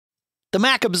The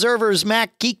Mac Observer's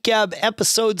Mac Geek Gab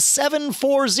episode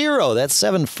 740. That's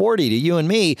 740 to you and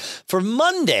me for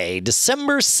Monday,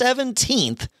 December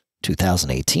 17th,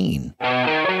 2018.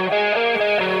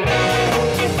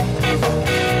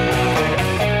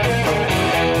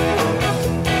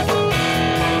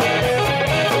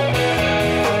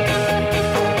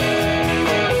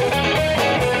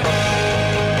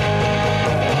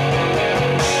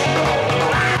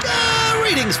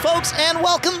 Folks, and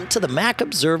welcome to the Mac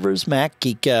Observer's Mac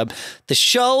Geek Gab, the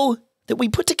show that we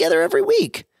put together every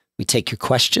week. We take your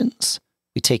questions,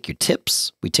 we take your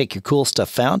tips, we take your cool stuff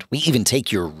found, we even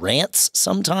take your rants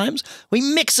sometimes. We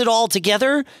mix it all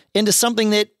together into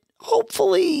something that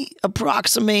hopefully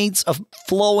approximates a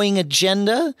flowing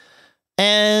agenda,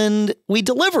 and we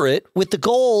deliver it with the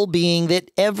goal being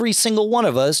that every single one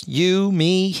of us, you,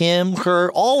 me, him,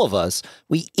 her, all of us,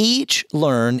 we each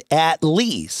learn at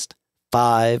least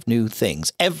 5 new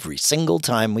things every single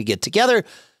time we get together.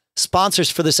 Sponsors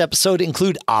for this episode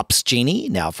include OpsGenie,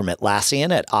 now from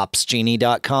Atlassian at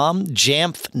opsgenie.com,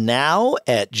 Jamf Now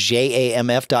at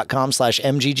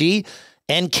jamf.com/MGG,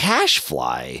 and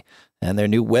Cashfly and their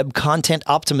new web content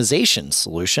optimization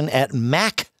solution at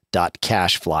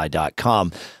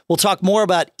mac.cashfly.com. We'll talk more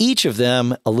about each of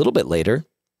them a little bit later.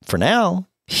 For now,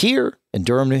 here in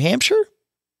Durham, New Hampshire,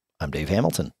 I'm Dave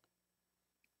Hamilton.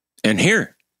 And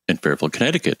here in Fairfield,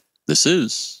 Connecticut, this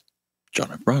is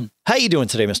John F. Braun. How you doing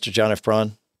today, Mr. John F.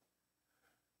 Braun?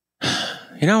 You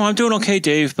know, I'm doing okay,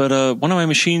 Dave, but one of my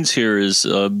machines here is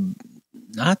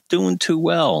not doing too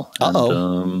well.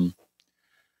 Uh-oh.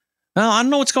 Well, I don't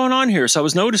know what's going on here. So I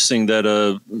was noticing that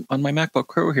on my MacBook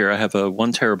Pro here, I have a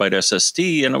 1 terabyte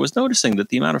SSD, and I was noticing that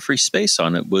the amount of free space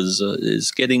on it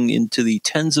is getting into the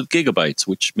tens of gigabytes,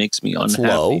 which makes me unhappy.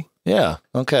 Low. Yeah.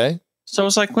 Okay. So I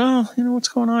was like, well, you know, what's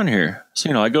going on here? So,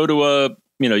 you know, I go to,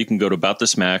 you can go to About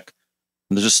This Mac.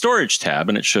 And there's a storage tab,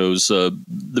 and it shows the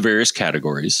various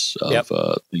categories of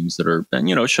things that are, and,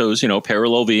 it shows,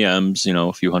 parallel VMs,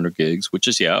 a few hundred gigs, which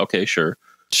is, yeah, okay, sure.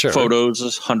 Sure. Photos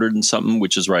is 100 and something,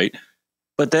 which is right.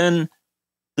 But then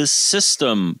the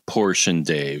system portion,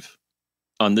 Dave,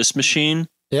 on this machine,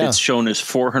 it's shown as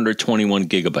 421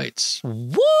 gigabytes.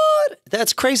 What?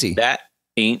 That's crazy. That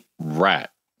ain't right.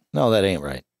 No, that ain't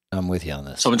right. I'm with you on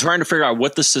this. So I'm trying to figure out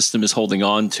what the system is holding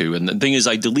on to. And the thing is,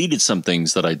 I deleted some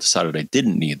things that I decided I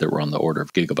didn't need that were on the order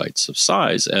of gigabytes of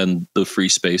size, and the free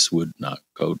space would not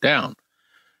go down.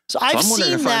 So I've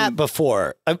seen that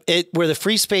before, where the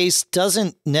free space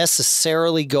doesn't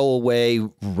necessarily go away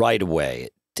right away.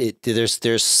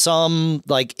 There's some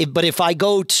but if I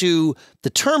go to the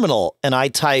terminal and I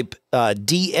type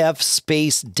df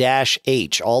space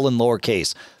 -h, all in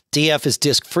lowercase, df is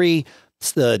disk free.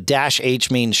 The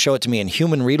 -h means show it to me in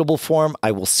human readable form.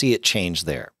 I will see it change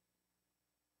there.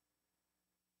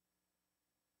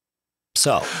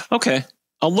 So, okay,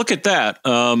 I'll look at that.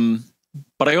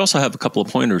 But I also have a couple of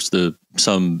pointers to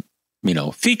some,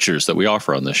 features that we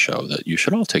offer on this show that you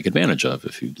should all take advantage of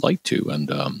if you'd like to. And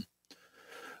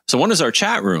so one is our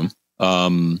chat room.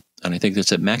 And I think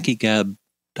that's at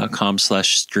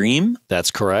mackygab.com/stream.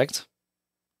 That's correct.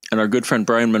 And our good friend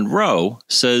Brian Monroe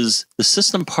says the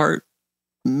system part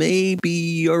may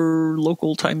be your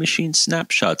local time machine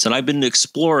snapshots. And I've been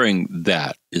exploring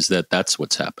that. That's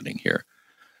what's happening here.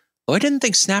 Oh, I didn't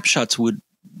think snapshots would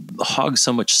hog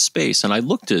so much space. And I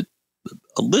looked at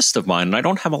a list of mine, and I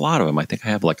don't have a lot of them. I think I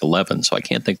have like 11, so I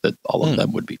can't think that all of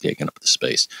them would be taking up the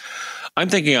space. I'm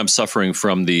thinking I'm suffering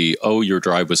from your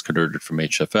drive was converted from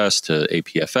HFS to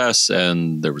APFS,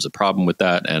 and there was a problem with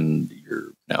that, and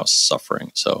you're now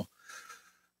suffering. So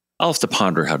I'll have to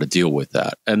ponder how to deal with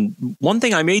that. And one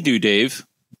thing I may do, Dave,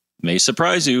 may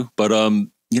surprise you, but I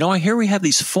hear we have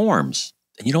these forms,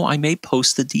 and I may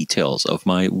post the details of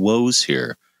my woes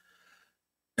here.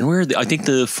 And I think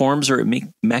the forms are at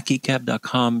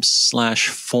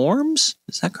macgeekgab.com/forms.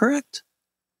 Is that correct?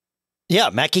 Yeah,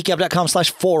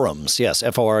 macgeekgab.com/forums. Yes,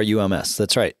 FORUMS.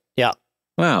 That's right. Yeah.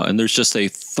 Wow. And there's just a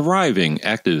thriving,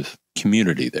 active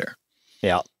community there.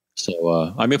 Yeah.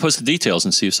 So I may post the details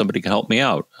and see if somebody can help me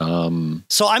out.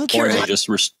 So I'm curious.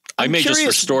 I may just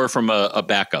restore from a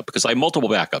backup, because I have multiple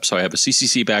backups. So I have a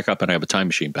CCC backup and I have a Time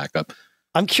Machine backup.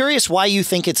 I'm curious why you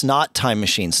think it's not Time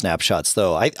Machine snapshots,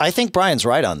 though. I think Brian's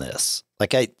right on this.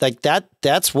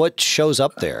 That's what shows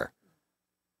up there.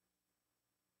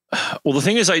 Well, the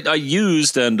thing is, I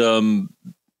used, and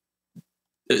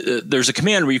there's a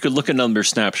command where you could look at number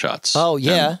snapshots. Oh,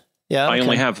 yeah. Yeah. I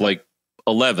only have like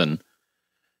 11.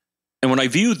 And when I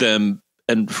view them,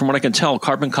 and from what I can tell,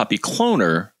 Carbon Copy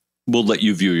Cloner will let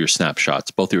you view your snapshots,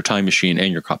 both your Time Machine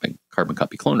and your Carbon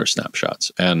Copy Cloner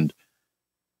snapshots. And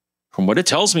from what it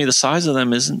tells me, the size of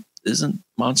them isn't isn't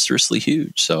monstrously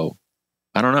huge. So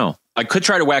I don't know. I could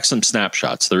try to whack some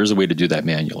snapshots. There is a way to do that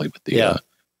manually with the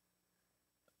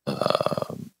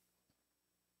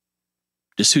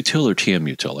disutil or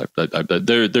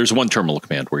tmutil. There's one terminal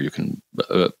command where you can.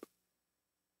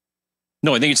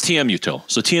 No, I think it's tmutil.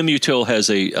 So tmutil has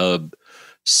a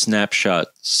snapshot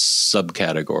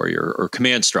subcategory or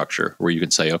command structure where you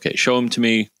can say, okay, show them to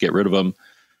me, get rid of them.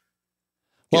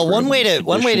 Well, one way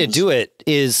to do it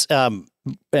is,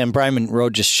 and Brian Monroe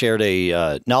just shared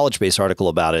a knowledge base article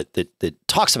about it that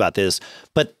talks about this,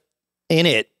 but in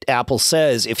it, Apple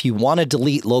says if you want to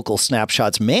delete local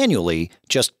snapshots manually,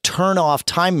 just turn off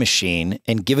Time Machine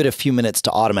and give it a few minutes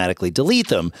to automatically delete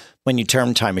them. When you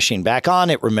turn Time Machine back on,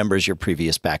 it remembers your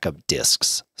previous backup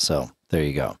disks. So there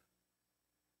you go.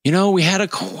 You know, we had a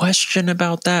question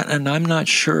about that, and I'm not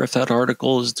sure if that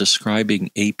article is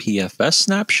describing APFS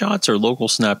snapshots or local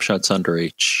snapshots under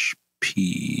HFS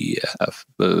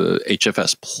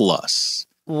Plus.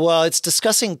 Well, it's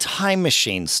discussing Time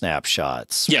Machine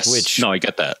snapshots. Yes. No, I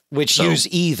get that. Which use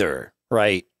either,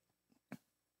 right?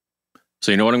 So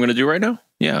you know what I'm going to do right now?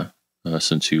 Yeah.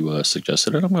 Since you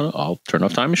suggested it, I'll turn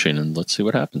off Time Machine and let's see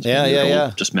what happens.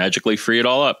 Yeah. Just magically free it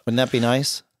all up. Wouldn't that be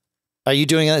nice? Are you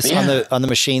doing this on the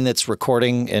machine that's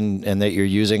recording and that you're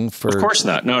using for? Of course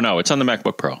not. No. It's on the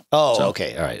MacBook Pro. Oh,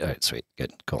 okay. All right. Sweet.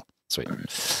 Good. Cool. Sweet. Right.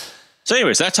 So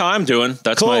anyways, that's how I'm doing.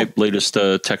 That's my latest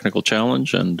technical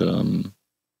challenge. And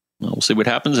we'll see what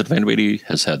happens. If anybody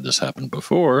has had this happen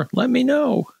before, let me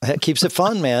know. That keeps it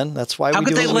fun, man. That's why how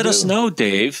could they let us know,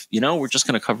 Dave? You know, we're just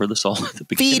going to cover this all at the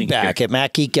beginning. Feedback at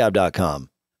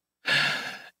MacGeekGab.com.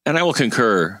 And I will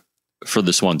concur for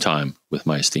this one time with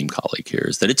my esteemed colleague here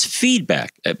is that it's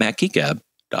feedback at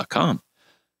MacGeekGab.com.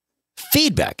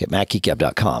 Feedback at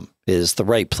MacGeekGab.com is the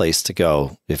right place to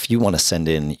go if you want to send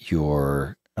in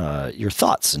your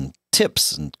thoughts and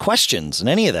tips and questions and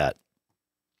any of that.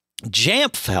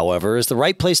 Jamf, however, is the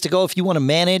right place to go if you want to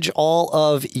manage all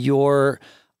of your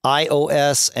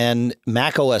iOS and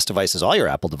macOS devices, all your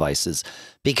Apple devices,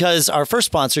 because our first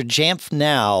sponsor, Jamf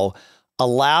Now,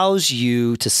 allows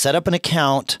you to set up an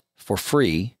account for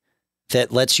free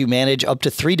that lets you manage up to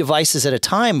 3 devices at a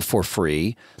time for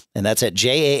free. And that's at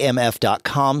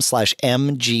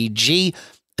jamf.com/MGG.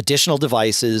 Additional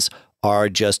devices are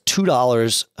just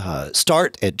 $2,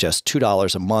 start at just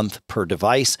 $2 a month per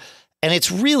device. And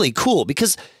it's really cool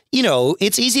because, you know,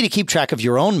 it's easy to keep track of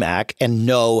your own Mac and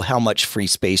know how much free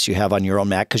space you have on your own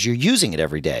Mac because you're using it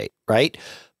every day, right?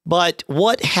 But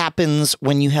what happens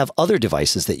when you have other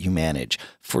devices that you manage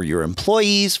for your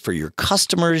employees, for your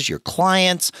customers, your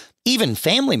clients, even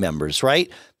family members, right?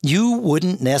 You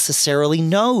wouldn't necessarily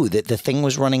know that the thing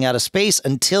was running out of space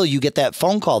until you get that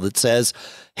phone call that says,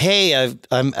 hey,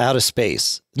 I'm out of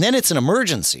space. And then it's an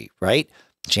emergency, right?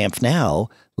 Jamf Now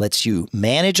lets you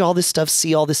manage all this stuff,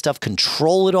 see all this stuff,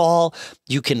 control it all.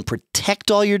 You can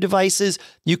protect all your devices.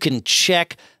 You can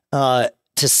check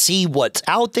to see what's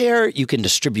out there. You can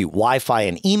distribute Wi-Fi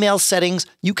and email settings.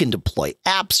 You can deploy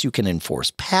apps. You can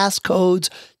enforce passcodes.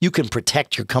 You can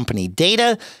protect your company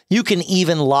data. You can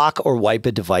even lock or wipe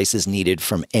a device as needed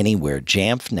from anywhere.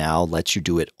 Jamf Now lets you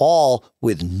do it all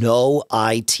with no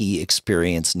IT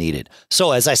experience needed.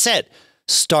 So as I said,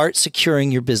 start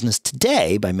securing your business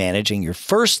today by managing your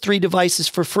first 3 devices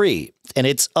for free. And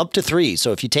it's up to 3.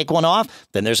 So if you take one off,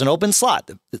 then there's an open slot.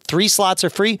 The 3 slots are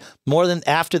free. More than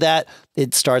after that,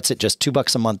 it starts at just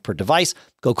 $2 a month per device.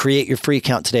 Go create your free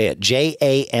account today at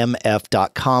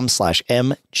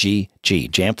jamf.com/MGG.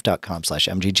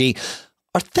 Jamf.com/MGG.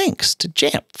 Our thanks to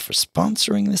Jamf for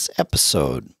sponsoring this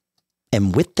episode.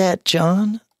 And with that,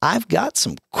 John, I've got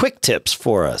some quick tips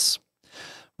for us.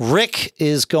 Rick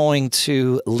is going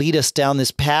to lead us down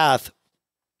this path.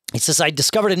 He says, I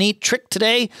discovered a neat trick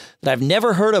today that I've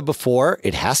never heard of before.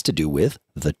 It has to do with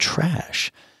the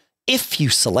trash. If you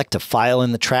select a file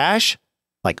in the trash,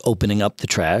 like opening up the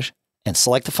trash, and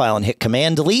select the file and hit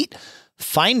Command Delete,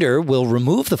 Finder will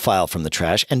remove the file from the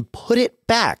trash and put it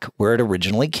back where it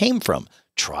originally came from.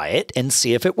 Try it and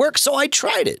see if it works. So I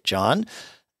tried it, John.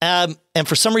 And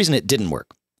for some reason, it didn't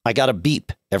work. I got a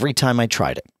beep every time I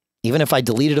tried it. Even if I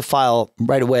deleted a file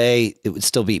right away, it would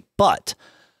still beep. But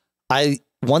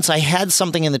once I had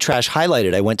something in the trash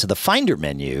highlighted, I went to the Finder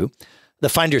menu, the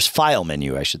Finder's file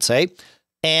menu, I should say.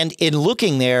 And in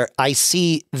looking there, I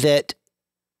see that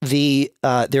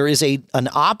there is an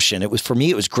option. For me,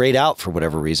 it was grayed out for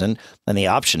whatever reason. And the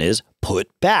option is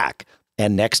put back.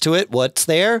 And next to it, what's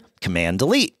there? Command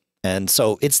Delete. And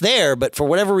so it's there, but for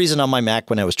whatever reason on my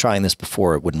Mac when I was trying this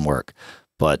before, it wouldn't work.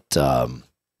 But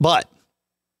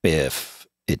if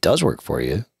it does work for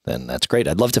you, then that's great.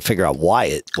 I'd love to figure out why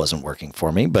it wasn't working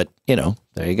for me, but, you know,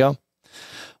 there you go.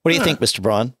 What do you think, Mr.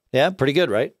 Braun? Yeah, pretty good,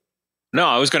 right? No,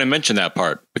 I was going to mention that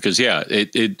part because,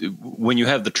 it when you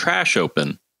have the trash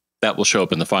open, that will show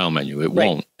up in the file menu. It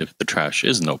won't if the trash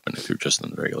isn't open, if you're just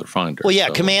in the regular Finder. Well, yeah,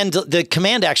 the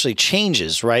command actually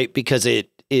changes, right? Because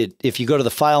if you go to the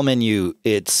file menu,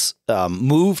 it's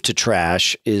move to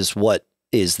trash is what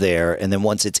is there. And then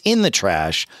once it's in the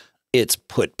trash, it's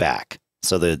put back.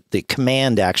 So the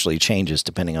command actually changes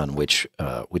depending on which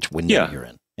window you're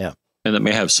in. Yeah. And that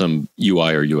may have some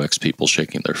UI or UX people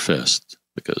shaking their fist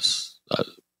because...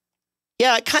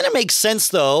 yeah, it kind of makes sense,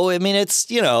 though. I mean, it's,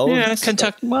 kind of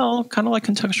like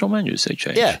contextual menus, they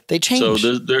change. Yeah, they change.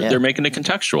 So they're making it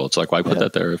contextual. It's like, why put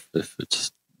that there if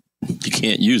it's you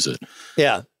can't use it?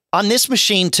 Yeah. On this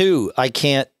machine, too, I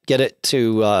can't get it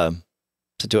to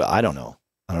do it. I don't know.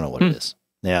 I don't know what it is.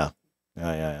 Yeah.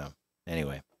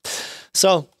 Anyway.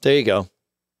 So there you go.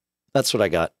 That's what I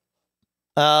got.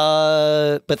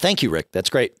 But thank you, Rick.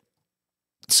 That's great.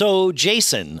 So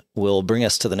Jason will bring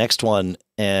us to the next one.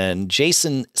 And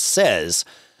Jason says,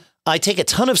 I take a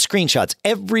ton of screenshots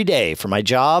every day for my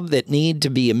job that need to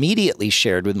be immediately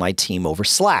shared with my team over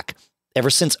Slack. Ever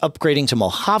since upgrading to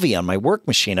Mojave on my work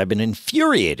machine, I've been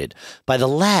infuriated by the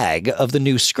lag of the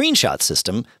new screenshot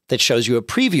system that shows you a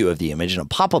preview of the image in a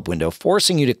pop-up window,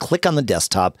 forcing you to click on the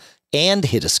desktop and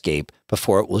hit escape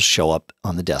before it will show up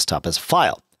on the desktop as a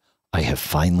file. I have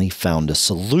finally found a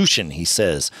solution, he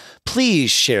says. Please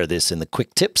share this in the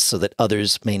quick tips so that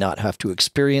others may not have to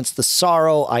experience the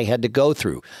sorrow I had to go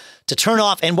through. To turn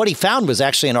off, and what he found was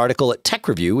actually an article at Tech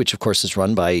Review, which of course is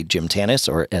run by Jim Tanis,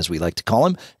 or as we like to call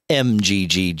him,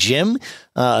 MGG Jim.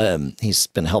 He's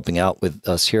been helping out with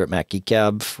us here at Mac Geek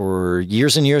Gab for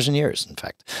years and years and years, in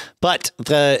fact.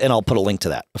 And I'll put a link to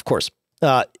that, of course.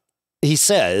 He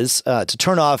says to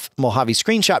turn off Mojave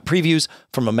screenshot previews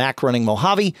from a Mac running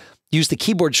Mojave, use the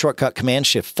keyboard shortcut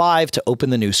Command-Shift-5 to open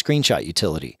the new screenshot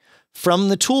utility. From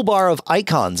the toolbar of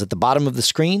icons at the bottom of the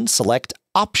screen, select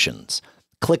Options.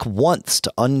 Click once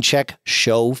to uncheck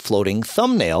Show Floating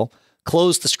Thumbnail,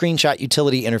 close the screenshot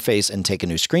utility interface, and take a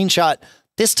new screenshot.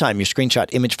 This time, your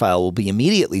screenshot image file will be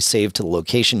immediately saved to the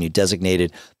location you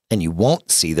designated, and you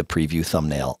won't see the preview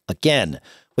thumbnail again.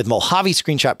 With Mojave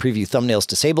screenshot preview thumbnails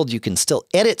disabled, you can still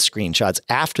edit screenshots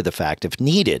after the fact if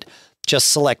needed.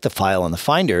 Just select the file on the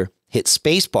Finder, hit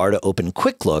spacebar to open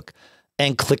Quick Look,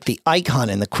 and click the icon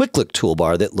in the Quick Look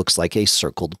toolbar that looks like a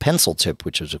circled pencil tip,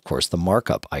 which is, of course, the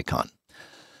markup icon.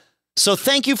 So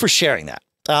thank you for sharing that.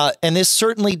 And this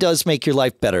certainly does make your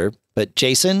life better. But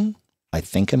Jason, I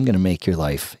think I'm going to make your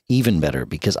life even better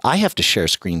because I have to share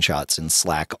screenshots in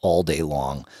Slack all day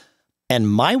long. And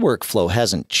my workflow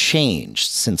hasn't changed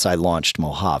since I launched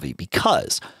Mojave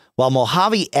because while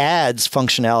Mojave adds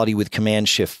functionality with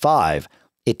Command-Shift-5,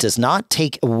 it does not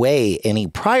take away any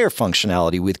prior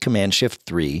functionality with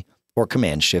Command-Shift-3 or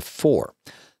Command-Shift-4.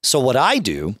 So what I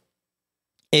do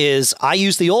is I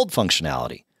use the old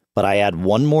functionality, but I add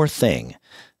one more thing,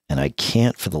 and I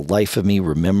can't for the life of me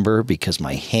remember because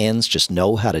my hands just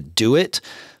know how to do it.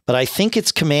 But I think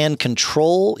it's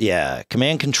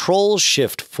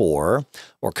Command-Control-Shift-4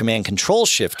 or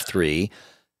Command-Control-Shift-3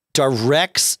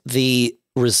 directs the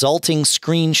resulting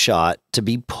screenshot to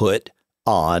be put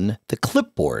on the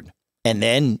clipboard. And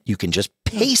then you can just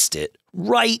paste it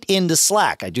right into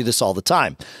Slack. I do this all the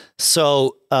time.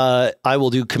 So I will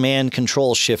do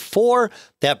Command-Control-Shift-4.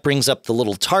 That brings up the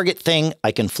little target thing.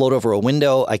 I can float over a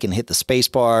window. I can hit the space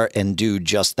bar and do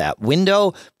just that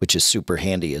window, which is super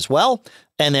handy as well.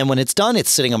 And then when it's done, it's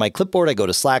sitting on my clipboard. I go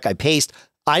to Slack, I paste.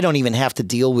 I don't even have to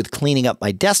deal with cleaning up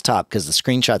my desktop because the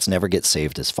screenshots never get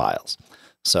saved as files.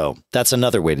 So that's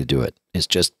another way to do it, is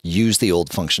just use the old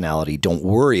functionality. Don't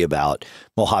worry about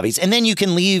Mojave's. And then you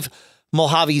can leave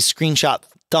Mojave's screenshot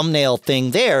thumbnail thing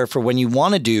there for when you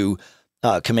want to do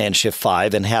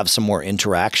Command-Shift-5 and have some more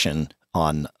interaction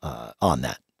on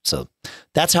that. So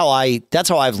that's how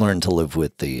I've learned to live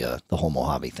with the whole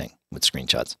Mojave thing with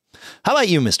screenshots. How about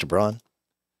you, Mr. Braun?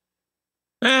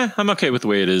 I'm okay with the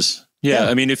way it is. Yeah.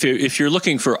 I mean, if you're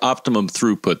looking for optimum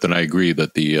throughput, then I agree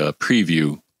that the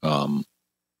preview,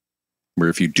 where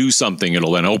if you do something,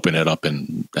 it'll then open it up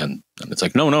and it's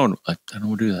like, no, I don't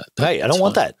want to do that. Hey, I don't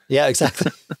want that. Yeah,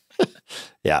 exactly.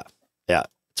 Yeah.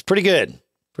 It's pretty good.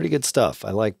 Pretty good stuff.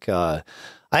 I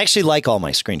actually like all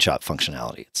my screenshot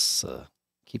functionality. It's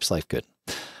keeps life good.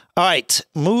 All right,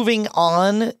 moving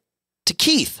on to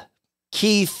Keith.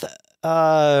 Keith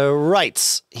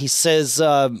writes, he says,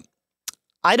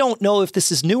 I don't know if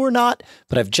this is new or not,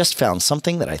 but I've just found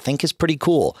something that I think is pretty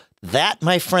cool. That,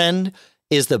 my friend,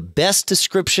 is the best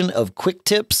description of quick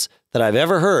tips that I've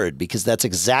ever heard, because that's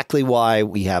exactly why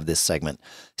we have this segment.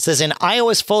 It says in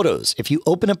iOS Photos, if you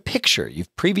open a picture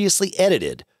you've previously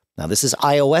edited, Now, this is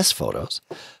iOS photos.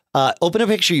 Open a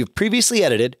picture you've previously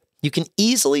edited. You can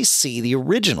easily see the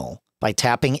original by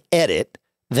tapping Edit,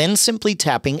 then simply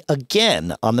tapping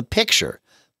again on the picture.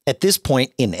 At this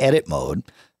point in edit mode,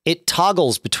 it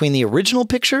toggles between the original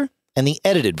picture and the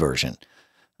edited version.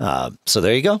 So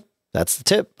there you go. That's the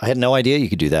tip. I had no idea you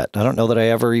could do that. I don't know that I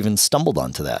ever even stumbled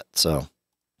onto that. So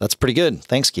that's pretty good.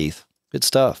 Thanks, Keith. Good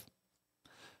stuff.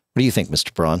 What do you think,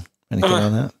 Mr. Braun? Anything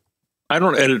on that? I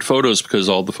don't edit photos because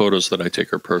all the photos that I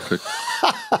take are perfect.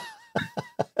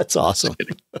 That's awesome.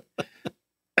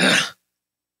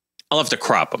 I'll have to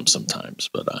crop them sometimes,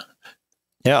 but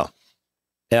yeah.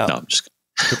 No, I'm just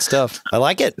good stuff. I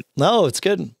like it. No, it's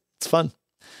good. It's fun.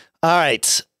 All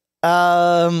right.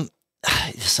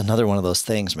 It's another one of those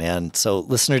things, man. So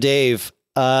listener Dave,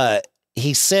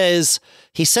 he says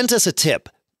he sent us a tip,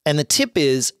 and the tip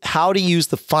is how to use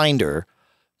the Finder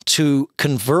to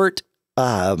convert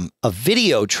a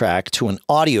video track to an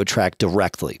audio track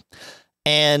directly.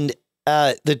 And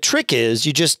the trick is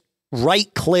you just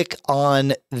right click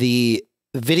on the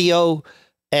video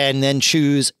and then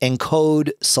choose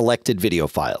encode selected video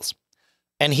files.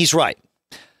 And he's right,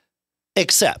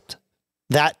 except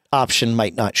that option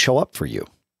might not show up for you.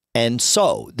 And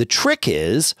so the trick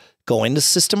is go into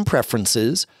System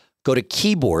Preferences, go to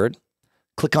Keyboard,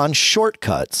 click on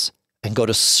Shortcuts, and go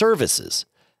to Services.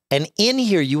 And in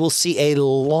here, you will see a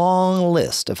long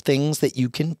list of things that you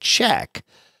can check.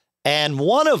 And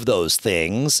one of those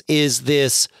things is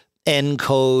this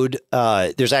encode.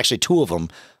 There's actually two of them.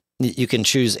 You can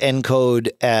choose encode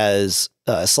as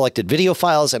selected video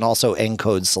files and also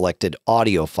encode selected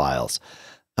audio files.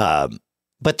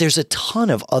 But there's a ton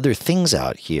of other things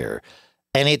out here.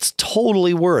 And it's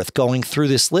totally worth going through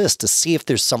this list to see if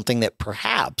there's something that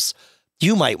perhaps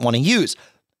you might want to use.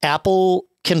 Apple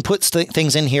can put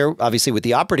things in here, obviously, with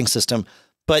the operating system,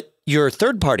 but your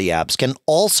third-party apps can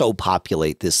also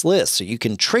populate this list. So you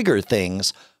can trigger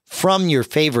things from your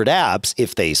favorite apps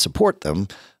if they support them.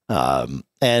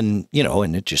 And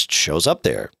it just shows up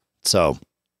there. So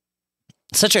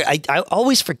I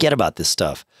always forget about this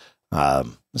stuff.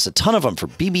 There's a ton of them for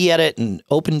BB Edit and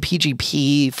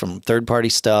OpenPGP from third-party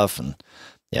stuff. And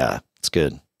yeah, it's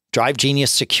good. Drive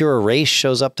Genius Secure Erase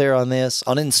shows up there on this.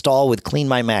 Uninstall with Clean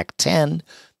My Mac 10.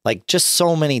 Like just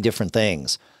so many different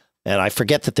things. And I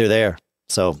forget that they're there.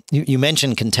 So you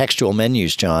mentioned contextual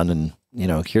menus, John, and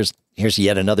here's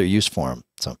yet another use for them.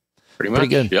 So pretty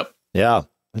good. Yep. Yeah,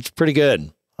 it's pretty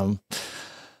good.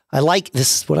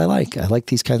 This is what I like. I like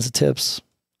these kinds of tips.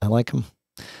 I like them.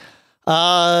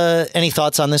 Any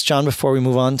thoughts on this, John, before we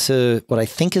move on to what I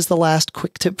think is the last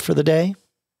quick tip for the day?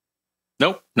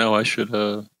 Nope. No, I should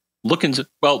look into.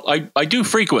 Well, I do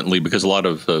frequently because a lot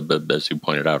of, as you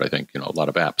pointed out, I think a lot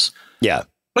of apps. Yeah.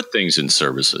 Put things in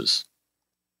services,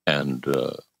 and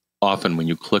often when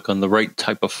you click on the right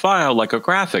type of file, like a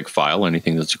graphic file,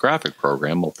 anything that's a graphic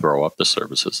program will throw up the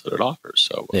services that it offers.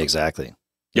 So exactly.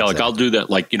 Yeah, like I'll do that.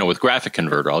 Like with Graphic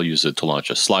Converter, I'll use it to launch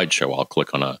a slideshow. I'll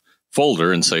click on a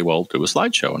folder and say, well, do a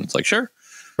slideshow. And it's like, sure.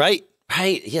 Right.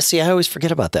 Yeah, see, I always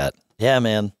forget about that. Yeah,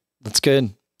 man. That's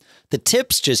good. The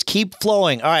tips just keep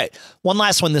flowing. All right. One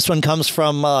last one. This one comes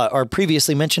from our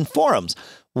previously mentioned forums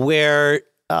where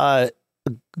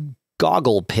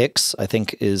Goggle Picks, I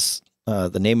think is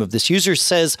the name of this user,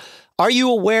 says, are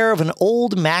you aware of an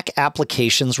old Mac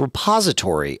applications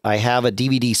repository? I have a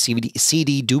DVD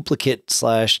CD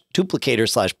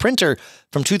duplicator/printer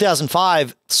from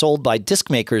 2005 sold by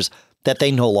disk makers that they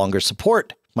no longer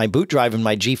support. My boot drive in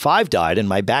my G5 died and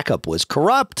my backup was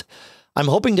corrupt. I'm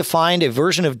hoping to find a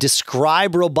version of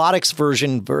Describe Robotics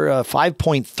version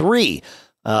 5.3.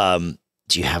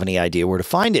 Do you have any idea where to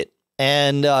find it?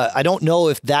 And I don't know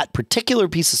if that particular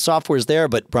piece of software is there,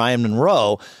 but Brian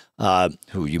Monroe,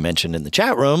 who you mentioned in the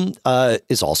chat room,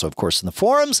 is also, of course, in the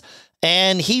forums.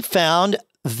 And he found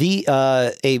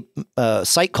a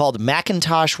site called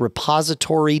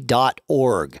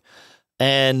MacintoshrEpository.org.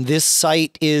 And this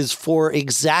site is for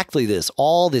exactly this,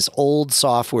 all this old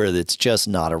software that's just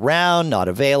not around, not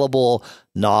available,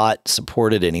 not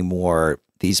supported anymore.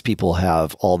 These people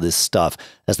have all this stuff,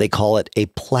 as they call it, a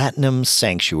platinum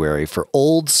sanctuary for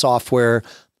old software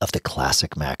of the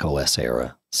classic Mac OS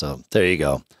era. So there you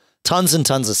go. Tons and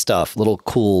tons of stuff.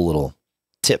 Cool little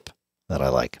tip that I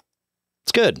like.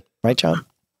 It's good. Right, John?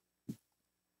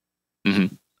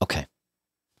 Mm-hmm. Okay.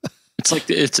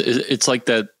 It's like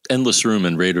that endless room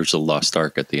in Raiders of the Lost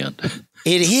Ark at the end.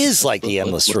 It is like the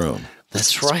endless room.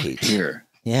 That's right. Here.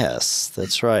 Yes,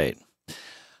 that's right.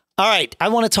 All right. I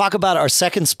want to talk about our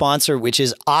second sponsor, which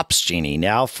is OpsGenie,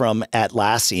 now from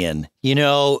Atlassian.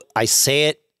 I say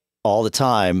it all the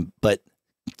time, but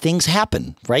things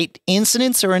happen, right?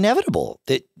 Incidents are inevitable.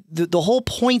 the whole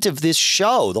point of this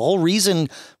show, the whole reason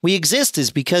we exist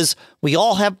is because we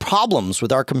all have problems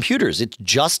with our computers. It's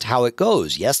just how it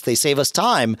goes. Yes, they save us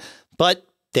time, but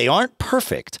they aren't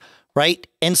perfect, right?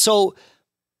 And so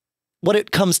what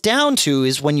it comes down to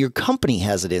is when your company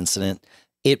has an incident,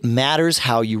 it matters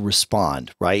how you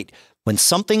respond, right? When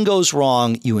something goes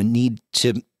wrong, you need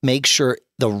to make sure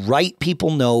the right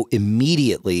people know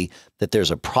immediately that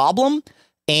there's a problem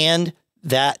and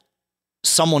that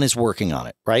someone is working on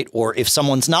it, right? Or if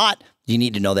someone's not, you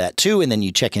need to know that too. And then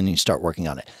you check in and you start working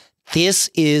on it. This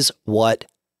is what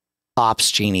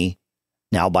OpsGenie,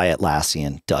 now by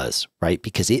Atlassian, does, right?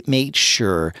 Because it made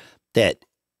sure that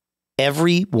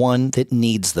everyone that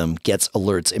needs them gets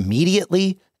alerts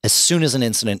immediately as soon as an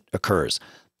incident occurs.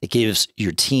 It gives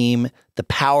your team the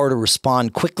power to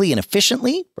respond quickly and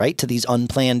efficiently, right, to these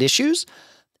unplanned issues.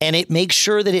 And it makes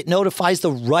sure that it notifies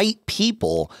the right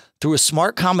people through a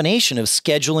smart combination of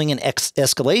scheduling and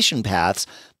escalation paths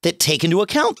that take into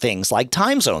account things like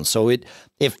time zones. So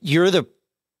if you're the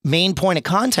main point of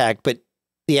contact, but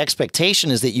the expectation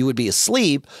is that you would be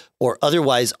asleep or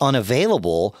otherwise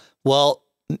unavailable, well,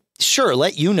 sure,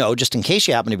 let you know just in case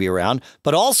you happen to be around,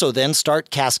 but also then start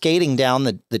cascading down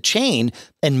the chain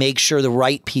and make sure the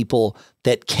right people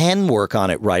that can work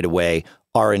on it right away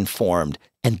are informed.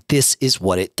 And this is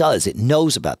what it does. It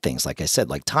knows about things, like I said,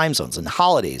 like time zones and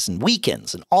holidays and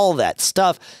weekends and all that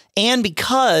stuff. And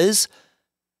because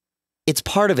it's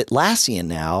part of Atlassian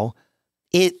now,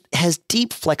 it has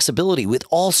deep flexibility with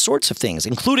all sorts of things,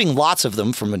 including lots of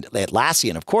them from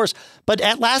Atlassian, of course. But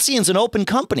Atlassian's an open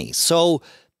company, so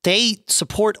they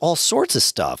support all sorts of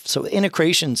stuff. So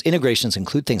integrations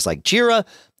include things like Jira,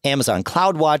 Amazon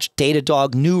CloudWatch,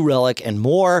 Datadog, New Relic, and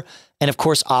more. And of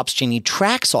course, OpsGenie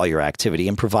tracks all your activity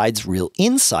and provides real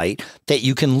insight that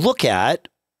you can look at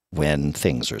when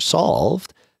things are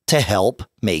solved to help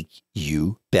make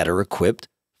you better equipped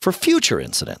for future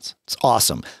incidents. It's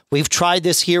awesome. We've tried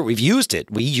this here. We've used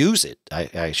it. We use it,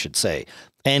 I should say.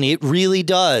 And it really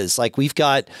does. Like we've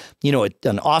got,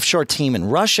 an offshore team in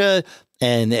Russia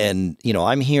and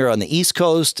I'm here on the East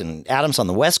Coast and Adam's on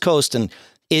the West Coast, and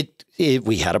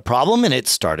we had a problem and it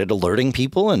started alerting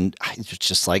people, and it's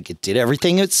just like it did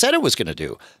everything it said it was going to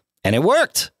do, and it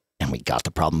worked, and we got the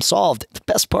problem solved. The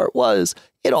best part was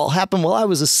it all happened while I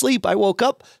was asleep. I woke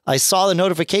up, I saw the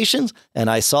notifications, and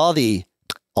I saw the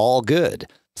all good.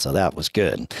 So that was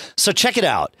good. So check it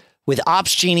out. With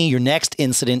OpsGenie, your next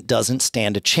incident doesn't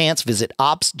stand a chance. Visit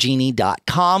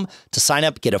opsgenie.com to sign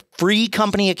up, get a free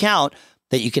company account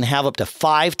that you can have up to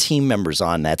 5 team members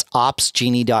on. That's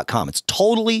opsgenie.com. It's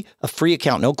totally a free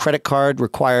account. No credit card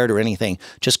required or anything.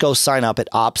 Just go sign up at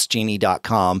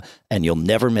opsgenie.com and you'll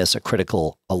never miss a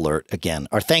critical alert again.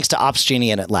 Our thanks to OpsGenie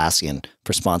and Atlassian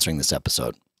for sponsoring this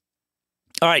episode.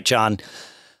 All right, John.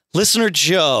 Listener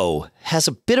Joe has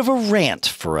a bit of a rant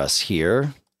for us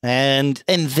here. And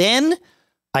then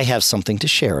I have something to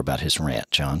share about his rant,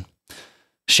 John.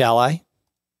 Shall I?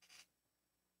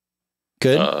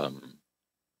 Good?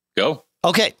 Go.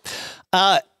 Okay.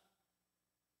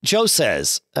 Joe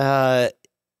says, I've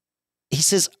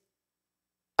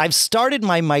started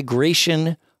my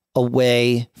migration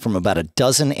away from about a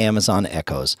dozen Amazon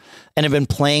Echoes and have been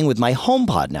playing with my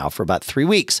HomePod now for about 3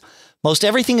 weeks. Most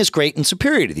everything is great and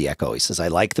superior to the Echo. He says, I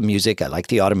like the music. I like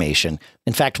the automation.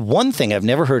 In fact, one thing I've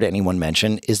never heard anyone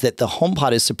mention is that the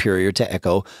HomePod is superior to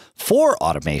Echo for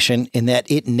automation in that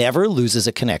it never loses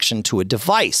a connection to a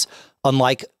device,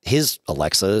 unlike his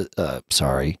Alexa,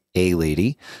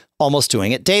 A-Lady, almost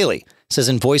doing it daily. It says,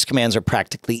 and voice commands are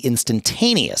practically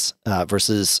instantaneous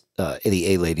versus the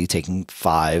A-Lady taking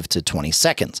 5 to 20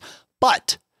 seconds.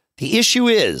 But the issue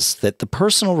is that the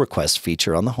personal request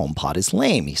feature on the HomePod is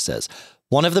lame, he says.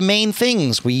 One of the main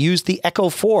things we used the Echo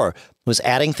for was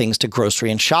adding things to grocery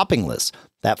and shopping lists.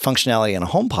 That functionality on a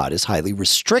HomePod is highly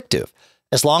restrictive.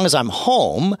 As long as I'm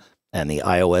home and the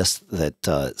iOS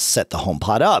that set the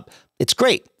HomePod up, it's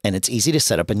great and it's easy to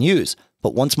set up and use.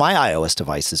 But once my iOS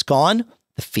device is gone,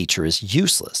 the feature is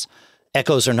useless.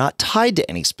 Echoes are not tied to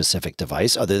any specific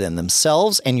device other than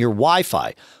themselves and your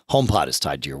Wi-Fi. HomePod is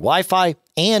tied to your Wi-Fi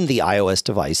and the iOS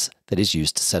device that is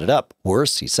used to set it up.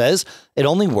 Worse, he says, it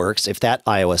only works if that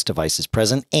iOS device is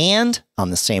present and on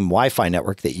the same Wi-Fi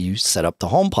network that you set up the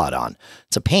HomePod on.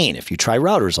 It's a pain if you try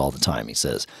routers all the time, he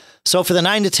says. So for the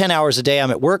 9 to 10 hours a day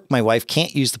I'm at work, my wife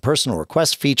can't use the personal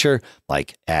request feature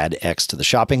like add X to the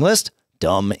shopping list.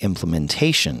 Dumb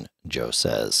implementation, Joe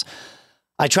says.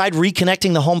 I tried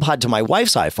reconnecting the HomePod to my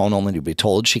wife's iPhone only to be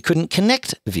told she couldn't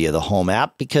connect via the Home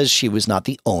app because she was not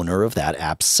the owner of that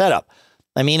app's setup.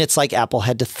 I mean, it's like Apple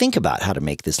had to think about how to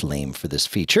make this lame for this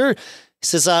feature. He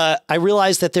says, I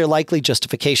realize that their likely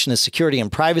justification is security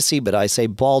and privacy, but I say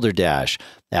balderdash.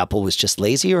 Apple was just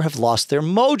lazy or have lost their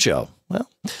mojo. Well,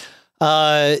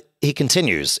 he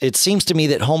continues, it seems to me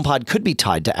that HomePod could be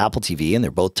tied to Apple TV, and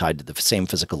they're both tied to the same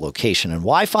physical location and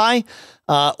Wi-Fi.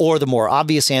 Or the more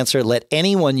obvious answer, let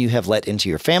anyone you have let into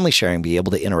your family sharing be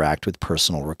able to interact with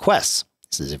personal requests.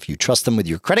 He says, if you trust them with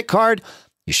your credit card,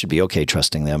 you should be okay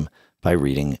trusting them by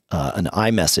reading an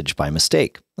iMessage by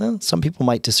mistake. Well, some people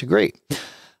might disagree.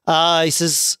 He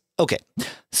says, okay.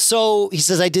 So he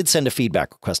says, I did send a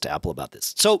feedback request to Apple about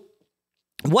this. So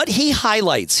what he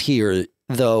highlights here,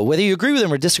 though, whether you agree with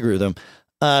him or disagree with him,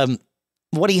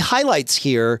 what he highlights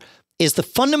here is the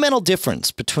fundamental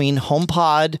difference between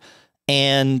HomePod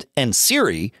and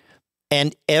Siri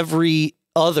and every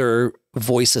other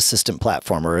voice assistant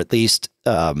platform, or at least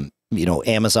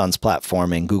Amazon's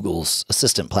platform and Google's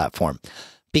assistant platform,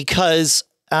 because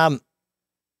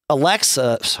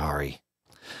Alexa,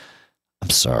 I'm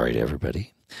sorry to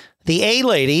everybody. The A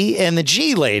lady and the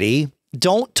G lady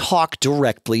don't talk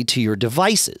directly to your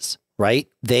devices, right?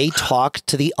 They talk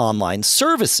to the online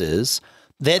services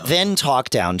that then talk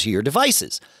down to your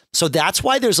devices. So that's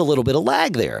why there's a little bit of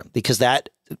lag there, because that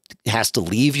has to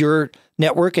leave your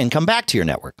network and come back to your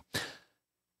network.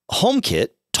 HomeKit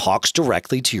talks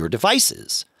directly to your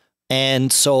devices.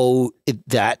 And so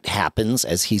that happens,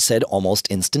 as he said, almost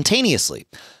instantaneously.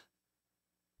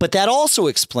 But that also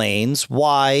explains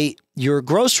why your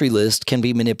grocery list can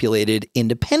be manipulated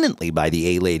independently by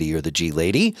the A lady or the G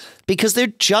lady, because they're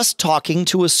just talking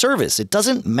to a service. It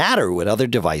doesn't matter what other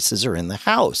devices are in the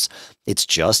house. It's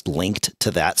just linked to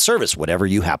that service, whatever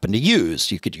you happen to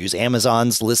use. You could use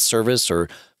Amazon's list service, or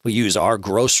we use our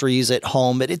groceries at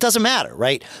home, but it doesn't matter,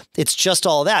 right? It's just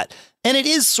all that. And it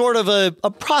is sort of a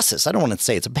process. I don't want to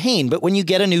say it's a pain, but when you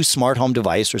get a new smart home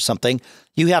device or something,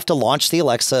 you have to launch the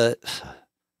Alexa,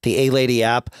 the A-Lady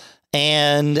app,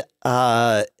 and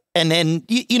then,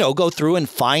 go through and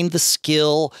find the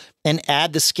skill and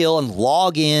add the skill and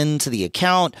log in to the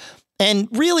account. And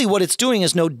really what it's doing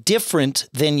is no different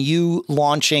than you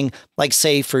launching, like,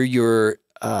 say, for your,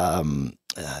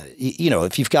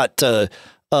 if you've got a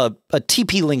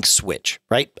TP-Link switch,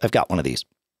 right? I've got one of these.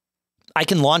 I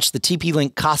can launch the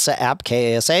TP-Link Casa app,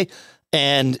 K-A-S-A,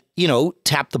 and,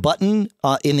 tap the button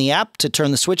in the app to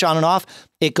turn the switch on and off.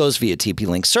 It goes via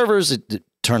TP-Link servers. It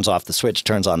turns off the switch,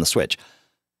 turns on the switch.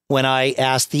 When I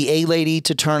ask the A-Lady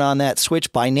to turn on that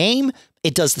switch by name,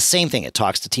 it does the same thing. It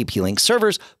talks to TP-Link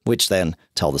servers, which then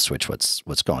tell the switch what's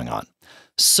going on.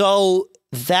 So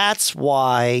that's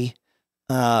why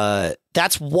that's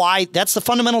the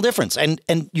fundamental difference. And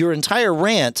your entire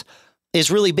rant is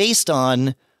really based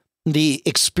on the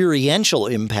experiential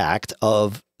impact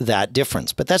of that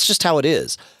difference. But that's just how it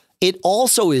is. It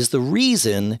also is the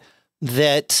reason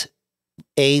that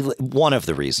one of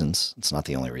the reasons, it's not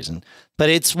the only reason, but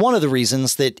it's one of the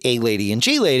reasons that A-Lady and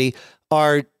G-Lady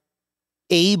are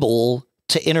able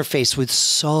to interface with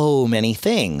so many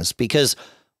things, because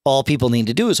all people need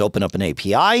to do is open up an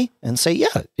API and say,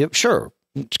 yeah, sure,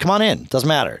 come on in. Doesn't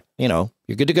matter. You're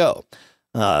good to go.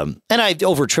 And I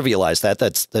over trivialize that.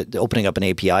 That's opening up an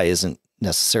API isn't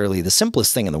necessarily the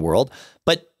simplest thing in the world,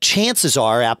 but chances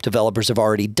are app developers have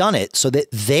already done it so that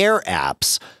their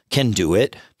apps can do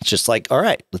it. It's just like, all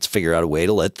right, let's figure out a way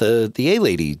to let the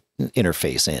A-Lady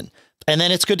interface in, and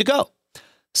then it's good to go.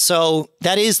 So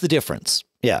that is the difference.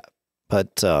 Yeah.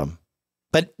 But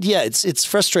yeah, it's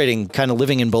frustrating kind of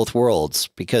living in both worlds,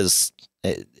 because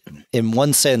in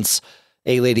one sense,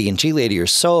 A-Lady and G-Lady are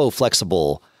so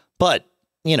flexible, but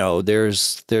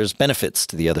there's benefits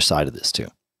to the other side of this too.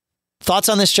 Thoughts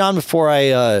on this, John, before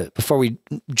we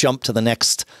jump to the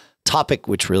next topic,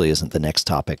 which really isn't the next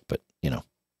topic, but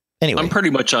anyway. I'm pretty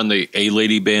much on the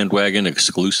A-Lady bandwagon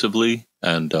exclusively,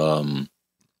 and but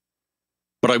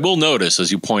I will notice,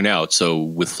 as you point out, so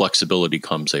with flexibility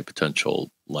comes a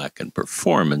potential lack in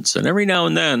performance, and every now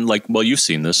and then, you've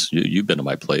seen this, you've been to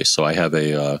my place, so I have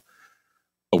a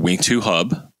Wing 2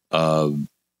 hub, and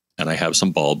I have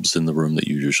some bulbs in the room that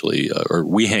you usually, or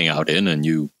we hang out in and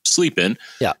you sleep in.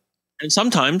 Yeah. And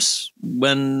sometimes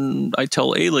when I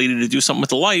tell A-Lady to do something with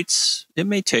the lights,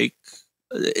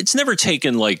 it's never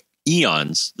taken like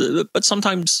eons, but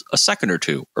sometimes a second or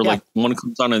two, or like one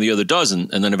comes on and the other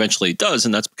doesn't, and then eventually it does.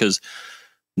 And that's because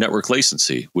network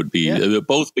latency would be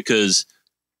both because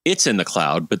it's in the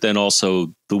cloud, but then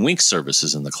also the Wink service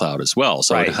is in the cloud as well.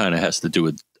 So it kind of has to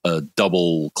do a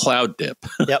double cloud dip.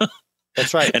 Yep.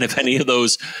 That's right. And if any of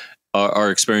those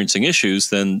are experiencing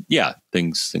issues, then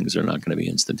things are not going to be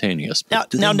instantaneous.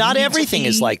 Now not everything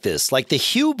is like this. Like the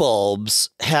Hue bulbs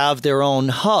have their own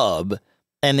hub,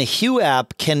 And the Hue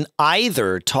app can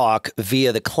either talk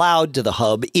via the cloud to the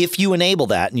hub if you enable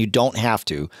that and you don't have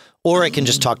to, or it can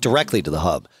just talk directly to the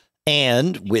hub.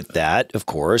 And with that, of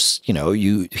course,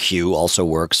 Hue also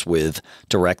works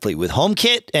directly with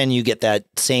HomeKit, and you get that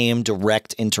same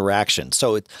direct interaction.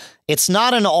 So it's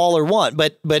not an all or one,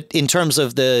 but in terms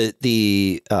of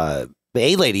the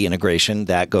A-Lady integration,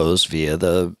 that goes via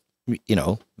the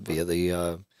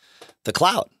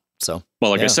cloud. So,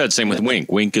 well, like I said, same with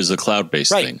Wink. Wink is a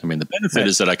cloud-based thing. I mean, the benefit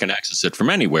is that I can access it from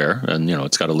anywhere, and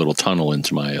it's got a little tunnel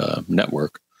into my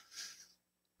network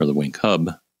for the Wink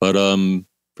hub. But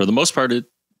for the most part, it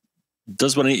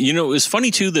does what it's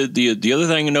funny too. The other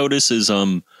thing I notice is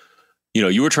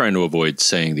you were trying to avoid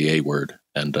saying the A word,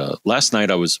 and last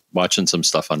night I was watching some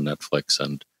stuff on Netflix,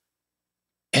 and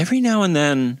every now and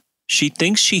then she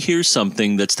thinks she hears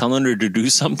something that's telling her to do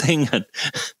something. And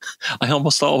I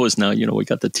almost always now, we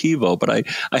got the TiVo, but I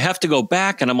have to go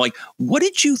back and I'm like, what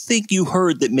did you think you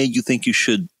heard that made you think you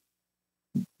should,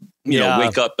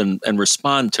 wake up and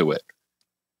respond to it?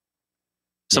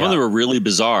 Some of them are really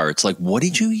bizarre. It's like, what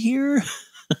did you hear?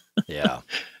 Yeah.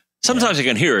 Sometimes I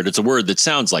can hear it. It's a word that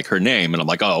sounds like her name. And I'm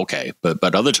like, oh, okay.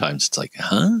 But other times it's like,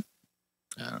 huh?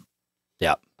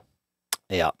 Yeah.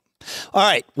 Yeah. All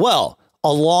right. Well,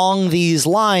 along these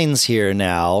lines here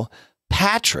now,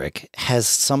 Patrick has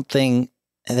something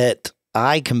that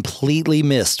I completely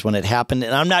missed when it happened.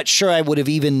 And I'm not sure I would have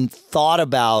even thought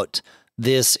about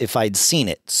this if I'd seen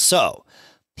it. So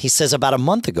he says about a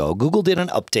month ago, Google did an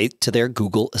update to their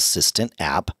Google Assistant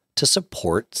app to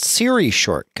support Siri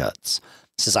shortcuts.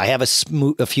 He says, I have a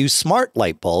few smart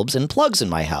light bulbs and plugs in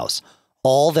my house,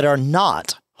 all that are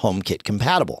not HomeKit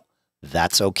compatible.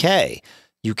 That's okay.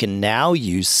 You can now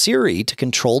use Siri to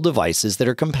control devices that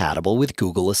are compatible with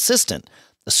Google Assistant,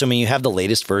 assuming you have the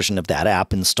latest version of that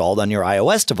app installed on your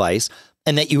iOS device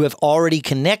and that you have already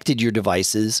connected your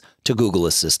devices to Google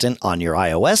Assistant on your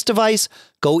iOS device.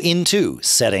 Go into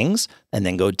Settings and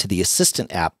then go to the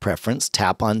Assistant app preference,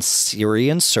 tap on Siri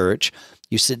and search.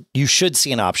 You should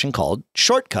see an option called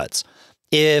Shortcuts.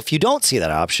 If you don't see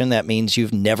that option, that means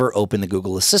you've never opened the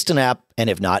Google Assistant app and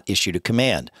have not issued a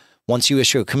command. Once you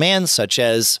issue a command such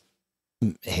as,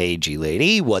 hey,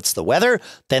 G-Lady, what's the weather?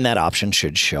 Then that option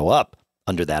should show up.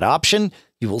 Under that option,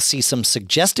 you will see some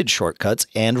suggested shortcuts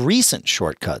and recent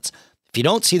shortcuts. If you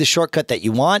don't see the shortcut that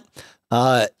you want,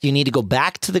 you need to go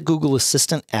back to the Google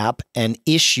Assistant app and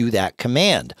issue that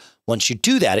command. Once you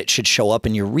do that, it should show up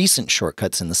in your recent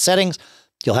shortcuts in the settings.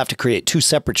 You'll have to create two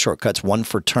separate shortcuts, one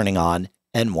for turning on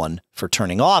and one for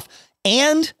turning off.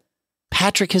 And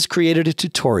Patrick has created a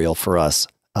tutorial for us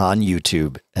on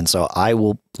YouTube. And so I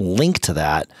will link to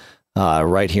that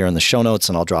right here in the show notes,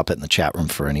 and I'll drop it in the chat room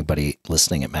for anybody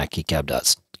listening at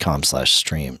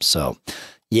macgeekgab.com/stream. So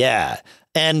yeah.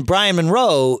 And Brian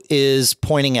Monroe is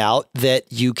pointing out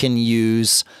that you can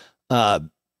use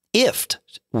IFT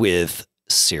with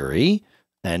Siri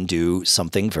and do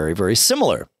something very, very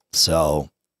similar. So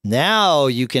now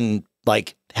you can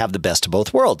have the best of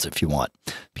both worlds if you want,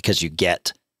 because you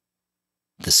get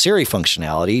the Siri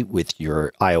functionality with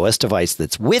your iOS device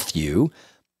that's with you,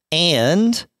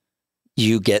 and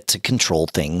you get to control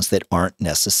things that aren't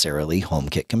necessarily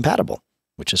HomeKit compatible,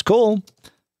 which is cool.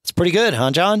 It's pretty good,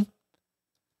 huh, John?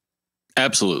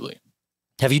 Absolutely.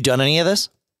 Have you done any of this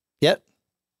yet?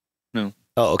 No.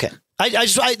 Oh, okay. I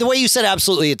the way you said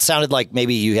absolutely, it sounded like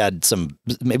maybe you had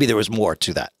maybe there was more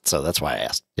to that. So that's why I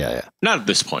asked. Yeah. Not at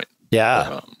this point.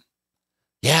 Yeah.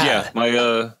 Yeah.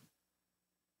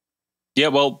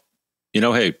 Well,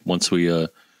 hey, once when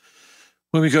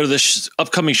we go to this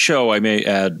upcoming show, I may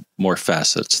add more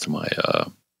facets to my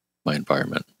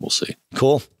environment. We'll see.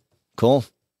 Cool.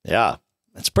 Yeah.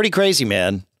 It's pretty crazy,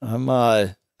 man.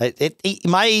 My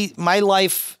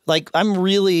life,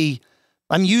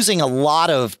 I'm using a lot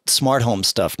of smart home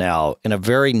stuff now in a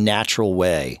very natural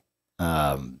way.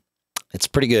 It's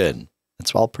pretty good.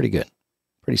 It's all pretty good.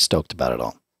 Pretty stoked about it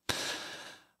all.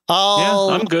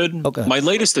 Yeah, I'm good. Okay. My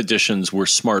latest additions were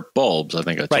smart bulbs. I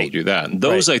think I told you that. And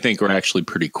those I think are actually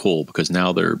pretty cool because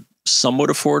now they're somewhat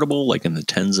affordable, like in the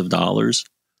tens of dollars.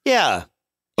 Yeah.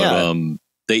 But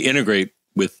they integrate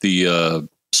with the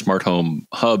smart home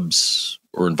hubs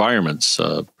or environments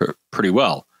pretty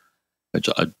well.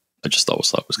 I just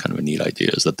always thought was kind of a neat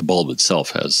idea is that the bulb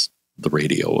itself has the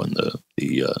radio and the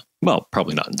well,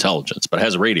 probably not intelligence, but it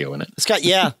has a radio in it. It's got,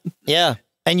 yeah.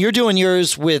 And you're doing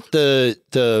yours with the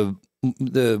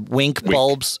Wink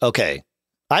bulbs. Okay.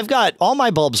 I've got all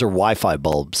my bulbs are Wi-Fi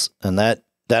bulbs, and that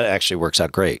actually works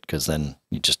out great because then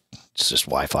it's just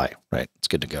Wi-Fi, right? It's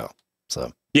good to go.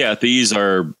 So yeah, these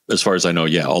are, as far as I know,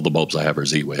 all the bulbs I have are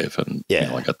Z-Wave, and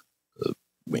I got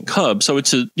Wink hub. So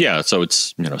it's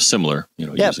similar,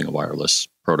 using a wireless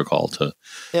protocol to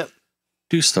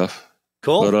do stuff.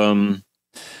 Cool. But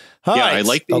right. I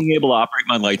like being able to operate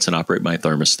my lights and operate my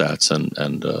thermostats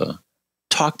and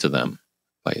talk to them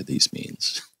via these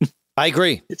means. I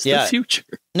agree. It's the future.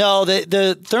 No,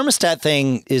 the thermostat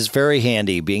thing is very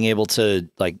handy. Being able to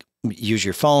use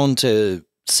your phone to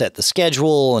set the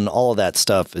schedule and all of that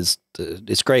stuff is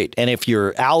great. And if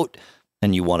you're out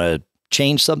and you want to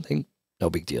change something, no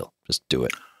big deal. Just do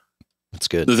it. It's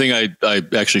good. The thing I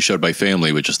actually showed my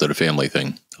family, we just did a family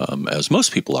thing, as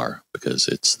most people are, because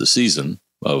it's the season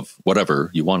of whatever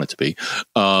you want it to be.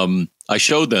 I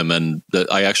showed them, and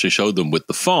I actually showed them with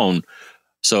the phone.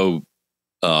 So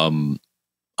I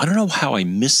don't know how I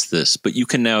missed this, but you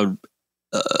can now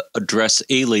address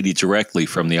A Lady directly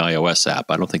from the iOS app.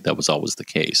 I don't think that was always the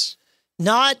case.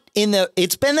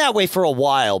 It's been that way for a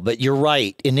while, but you're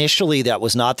right. Initially, that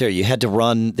was not there. You had to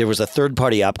run, there was a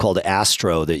third-party app called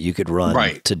Astro that you could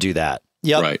run to do that.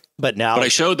 Yep. Right. But I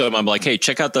showed them, I'm like, hey,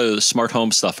 check out the smart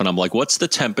home stuff. And I'm like, what's the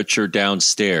temperature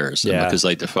downstairs? And because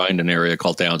I defined an area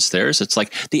called downstairs, it's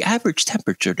like the average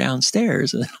temperature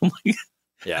downstairs. And I'm like,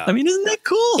 yeah. I mean, isn't that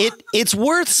cool? It's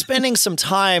worth spending some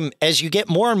time as you get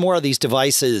more and more of these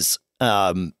devices.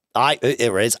 I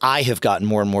have gotten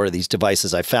more and more of these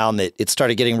devices. I found that it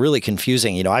started getting really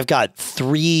confusing. I've got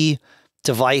 3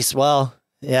 devices. Well,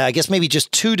 yeah, I guess maybe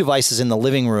just 2 devices in the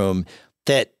living room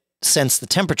that sense the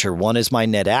temperature. One is my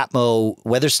Net-Atmo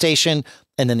weather station,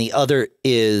 and then the other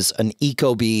is an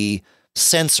Ecobee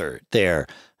sensor there.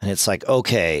 And it's like,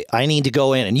 okay, I need to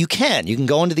go in, and you can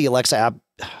go into the Alexa app.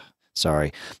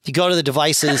 Sorry. You go to the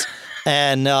devices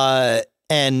and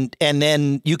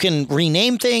then you can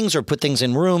rename things or put things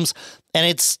in rooms. And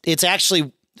it's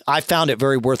actually, I found it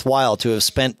very worthwhile to have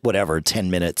spent 10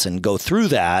 minutes and go through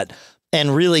that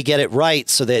and really get it right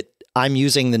so that I'm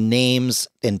using the names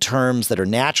and terms that are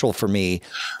natural for me.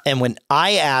 And when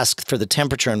I ask for the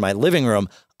temperature in my living room,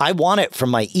 I want it from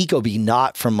my Ecobee,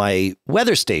 not from my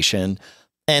weather station.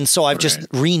 And so I've just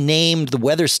renamed the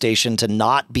weather station to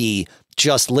not be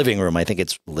just living room. I think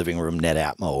it's living room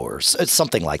Net-Atmo or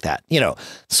something like that,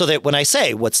 so that when I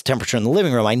say what's temperature in the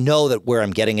living room, I know that where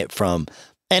I'm getting it from.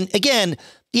 And again,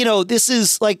 this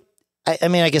is like, I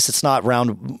mean, I guess it's not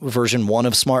around version 1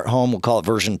 of smart home. We'll call it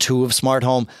version 2 of smart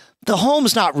home. The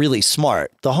home's not really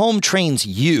smart. The home trains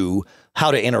you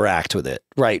how to interact with it,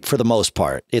 right? For the most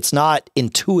part, it's not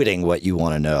intuiting what you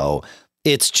want to know.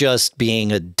 It's just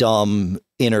being a dumb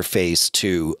interface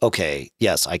to, okay,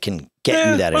 yes, I can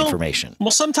get you that information. Well,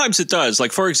 sometimes it does.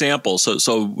 Like, for example, so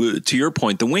to your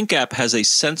point, the Wink app has a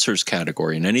sensors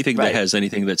category, and anything that has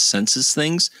anything that senses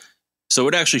things. So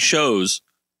it actually shows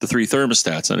the 3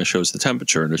 thermostats, and it shows the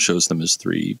temperature, and it shows them as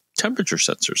 3 temperature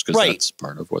sensors, because that's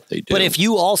part of what they do. But if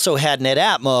you also had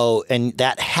Net-Atmo and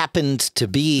that happened to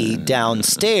be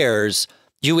downstairs,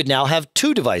 you would now have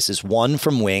 2 devices, one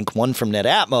from Wink, one from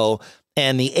Net-Atmo,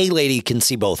 and the A Lady can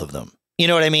see both of them. You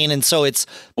know what I mean? And so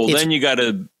then you got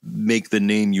to make the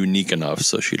name unique enough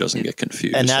so she doesn't get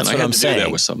confused. And that's what I'm saying. Do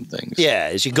that with some things. Yeah,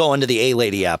 as you go into the A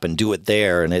Lady app and do it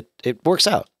there, and it works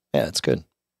out. Yeah, it's good.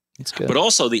 It's good. But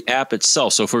also the app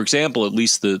itself. So, for example, at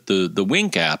least the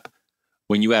Wink app,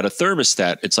 when you add a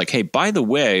thermostat, it's like, hey, by the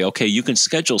way, okay, you can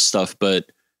schedule stuff, but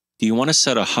do you want to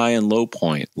set a high and low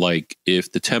point? Like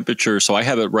if the temperature, so I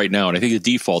have it right now, and I think the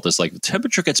default is like the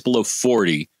temperature gets below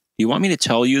 40. You want me to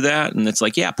tell you that? And it's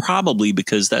like, yeah, probably,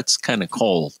 because that's kind of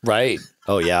cold. Right.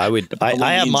 Oh yeah. I would,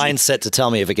 I have mine set to tell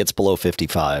me if it gets below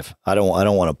 55. I don't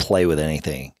want to play with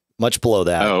anything much below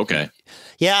that. Oh, okay.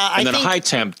 Yeah. And then a high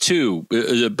temp too.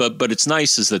 But it's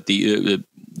nice is that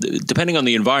depending on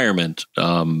the environment,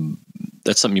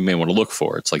 that's something you may want to look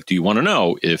for. It's like, do you want to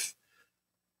know if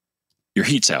your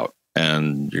heat's out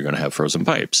and you're going to have frozen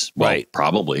pipes? Well, right.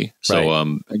 Probably.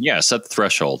 So, set the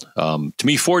threshold. To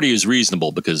me, 40 is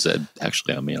reasonable because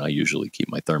actually, I mean, I usually keep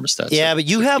my thermostat. Yeah, but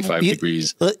you have 55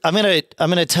 degrees. I'm going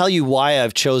to tell you why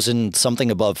I've chosen something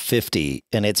above 50.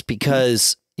 And it's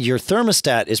because your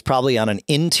thermostat is probably on an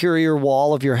interior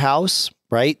wall of your house,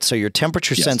 right? So your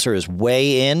temperature sensor is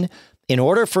way in. In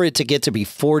order for it to get to be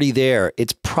 40 there,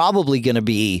 it's probably going to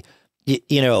be,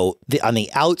 on the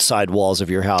outside walls of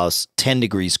your house, 10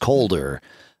 degrees colder.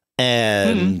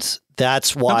 And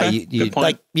that's why you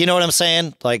like, you know what I'm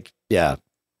saying? Like, yeah.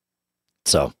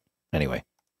 So anyway,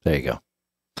 there you go.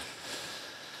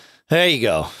 There you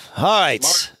go. All right.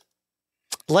 Smart.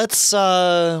 Let's,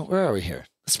 where are we here?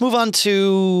 Let's move on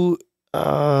to,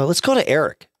 let's go to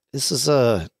Eric. This is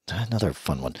another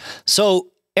fun one. So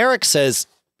Eric says,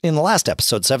 in the last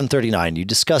episode, 739, you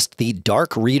discussed the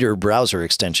Dark Reader browser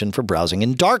extension for browsing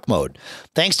in dark mode.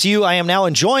 Thanks to you, I am now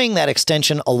enjoying that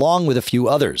extension along with a few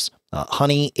others.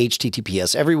 Honey,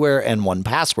 HTTPS Everywhere, and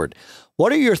 1Password.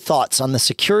 What are your thoughts on the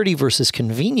security versus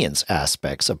convenience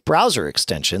aspects of browser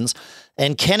extensions?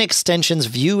 And can extensions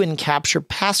view and capture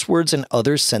passwords and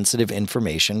other sensitive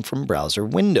information from browser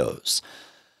windows?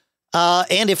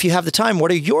 And if you have the time,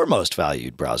 what are your most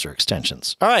valued browser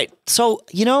extensions? All right. So,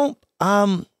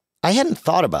 I hadn't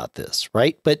thought about this,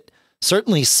 right? But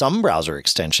certainly some browser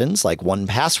extensions like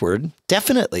 1Password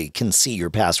definitely can see your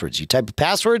passwords. You type a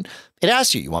password, it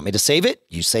asks you want me to save it?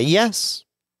 You say yes.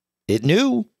 It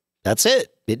knew. That's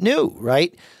it. It knew,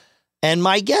 right? And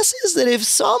my guess is that if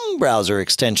some browser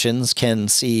extensions can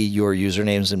see your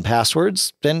usernames and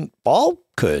passwords, then all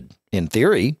could, in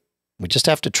theory. We just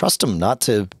have to trust them not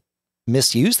to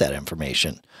misuse that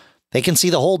information. They can see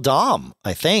the whole DOM,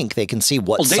 I think. They can see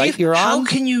what site you're on.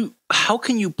 How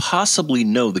can you possibly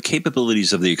know the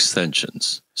capabilities of the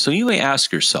extensions? So you may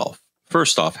ask yourself,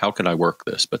 first off, how can I work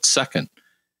this? But second,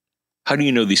 how do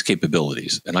you know these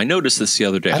capabilities? And I noticed this the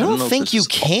other day. I don't think you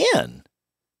can.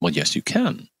 Well, yes, you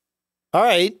can. All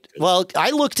right. Well,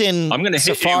 I looked in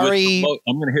Safari.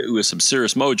 I'm going to hit you with some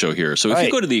serious mojo here. So if you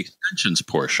go to the extensions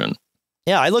portion.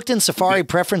 Yeah, I looked in Safari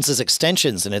Preferences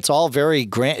extensions, and it's all very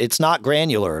it's not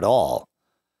granular at all.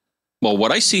 Well,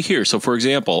 what I see here, so for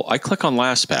example, I click on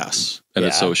LastPass, and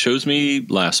it shows me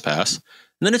LastPass, and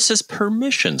then it says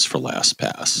permissions for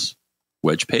LastPass.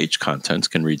 Wedge page contents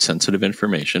can read sensitive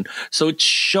information. So it's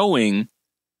showing.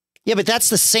 Yeah, but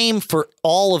that's the same for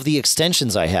all of the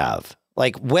extensions I have.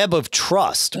 Like Web of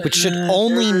Trust, which should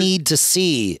only need to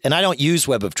see, and I don't use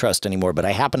Web of Trust anymore, but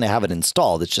I happen to have it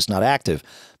installed. It's just not active.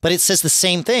 But it says the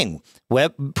same thing.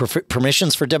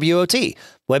 Permissions for WOT.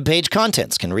 Web page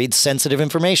contents can read sensitive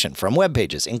information from web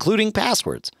pages, including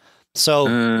passwords.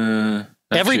 So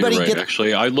everybody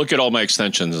Actually, I look at all my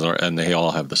extensions and they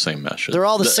all have the same message. They're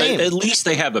all the same. At least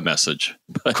they have a message.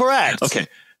 Correct. Okay.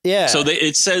 Yeah. So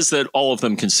it says that all of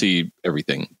them can see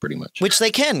everything pretty much. Which they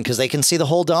can, because they can see the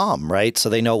whole DOM, right? So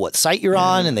they know what site you're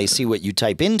on and they see what you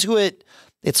type into it.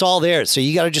 It's all there. So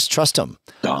you got to just trust them.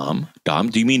 DOM?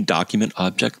 Do you mean document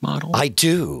object model? I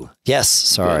do. Yes.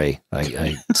 Sorry.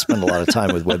 I spend a lot of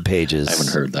time with web pages. I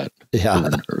haven't heard that. Yeah. I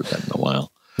haven't heard that in a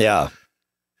while. Yeah.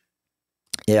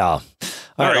 Yeah.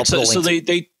 All right.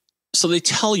 So they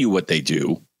tell you what they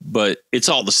do, but it's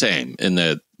all the same in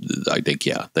that. I think,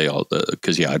 they all,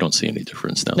 because, I don't see any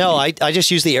difference now. No, I just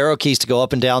use the arrow keys to go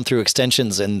up and down through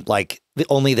extensions, and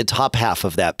only the top half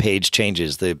of that page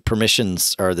changes. The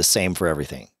permissions are the same for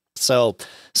everything. So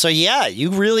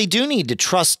you really do need to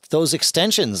trust those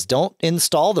extensions. Don't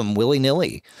install them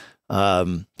willy-nilly.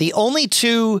 The only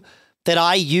two that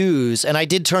I use, and I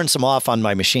did turn some off on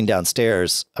my machine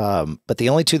downstairs, but the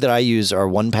only two that I use are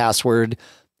 1Password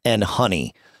and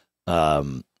Honey.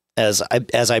 As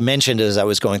I mentioned, as I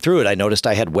was going through it, I noticed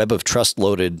I had Web of Trust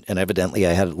loaded, and evidently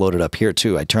I had it loaded up here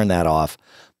too. I turned that off,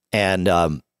 and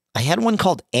I had one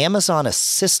called Amazon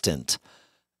Assistant,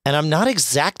 and I'm not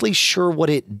exactly sure what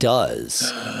it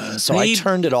does, so I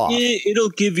turned it off. It'll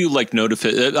give you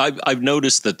I've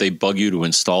noticed that they bug you to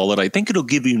install it. I think it'll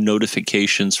give you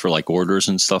notifications for orders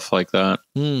and stuff like that.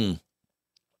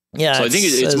 Yeah, so I think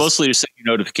it's mostly to send you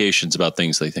notifications about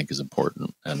things they think is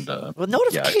important. And well,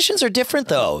 notifications are different,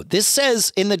 though. This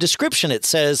says in the description, it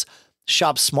says,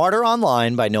 shop smarter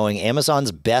online by knowing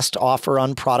Amazon's best offer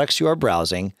on products you are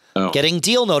browsing, getting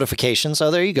deal notifications. Oh,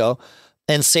 there you go.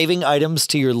 And saving items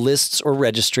to your lists or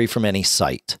registry from any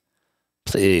site.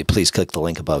 Please click the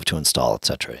link above to install,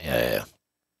 etc. Yeah.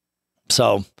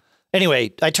 So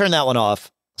anyway, I turned that one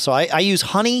off. So I use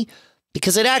Honey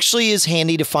because it actually is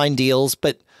handy to find deals,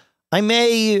 but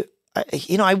I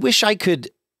wish I could,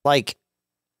 I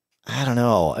don't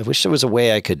know. I wish there was a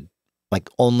way I could,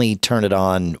 only turn it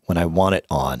on when I want it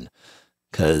on,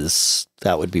 because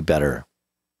that would be better.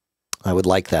 I would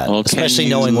like that, especially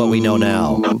knowing what we know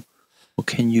now. Well,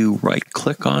 can you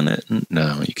right-click on it?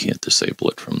 No, you can't disable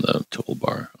it from the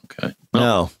toolbar. Okay.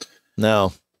 Well,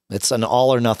 No. It's an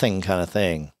all-or-nothing kind of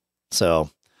thing. So,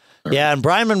 yeah, and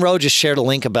Brian Monroe just shared a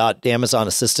link about Amazon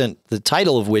Assistant, the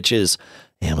title of which is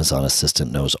Amazon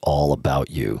Assistant Knows All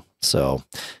About You. So,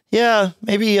 yeah,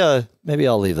 maybe I'll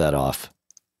leave that off.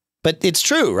 But it's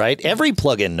true, right? Every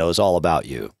plugin knows all about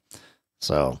you.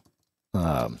 So,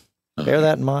 bear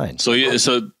that in mind. So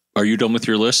are you done with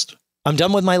your list? I'm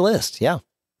done with my list, yeah.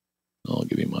 I'll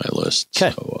give you my list.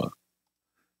 Okay. So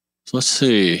let's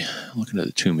see. I'm looking at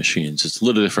the two machines. It's a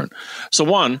little different. So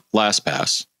one,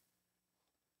 LastPass.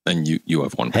 And you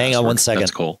have one. Hang on one second.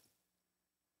 That's cool.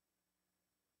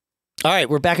 All right,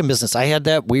 we're back in business. I had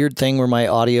that weird thing where my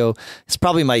audio, it's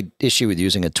probably my issue with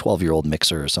using a 12-year-old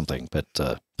mixer or something, but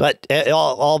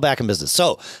all back in business.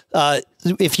 So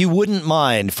if you wouldn't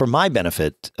mind, for my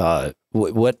benefit,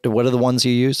 what are the ones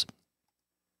you use?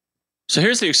 So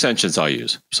here's the extensions I'll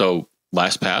use. So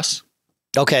LastPass.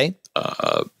 Okay.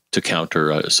 To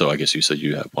counter. So I guess you said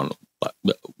you have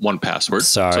one password.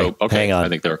 Sorry. So, okay. Hang on. I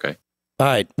think they're okay. All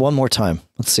right. One more time.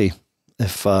 Let's see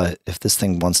if this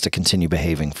thing wants to continue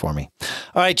behaving for me.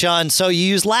 All right, John. So you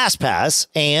use LastPass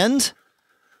and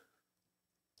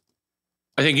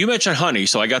I think you mentioned Honey,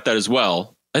 so I got that as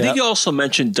well. I think you also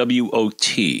mentioned WOT.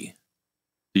 Did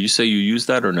you say you use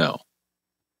that or no?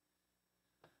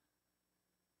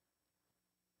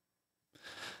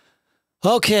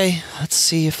 Okay, let's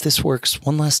see if this works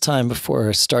one last time before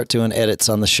I start doing edits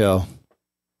on the show.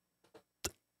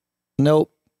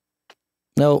 Nope.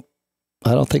 I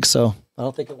don't think so. I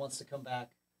don't think it wants to come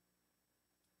back.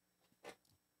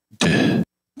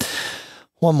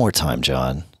 One more time,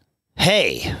 John.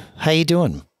 Hey, how you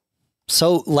doing?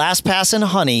 So LastPass and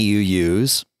Honey you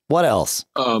use. What else?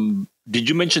 Did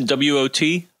you mention WOT?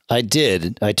 I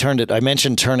did. I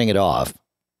mentioned turning it off.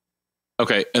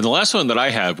 Okay, and the last one that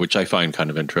I have, which I find kind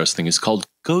of interesting, is called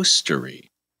Ghostery.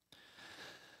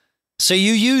 So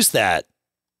you use that?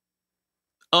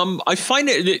 I find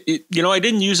it, I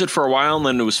didn't use it for a while, and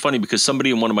then it was funny because somebody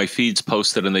in one of my feeds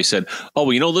posted and they said, oh,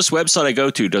 well, this website I go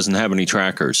to doesn't have any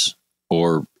trackers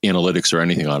or analytics or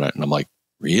anything on it. And I'm like,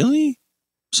 really?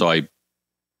 So I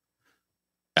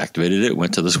activated it,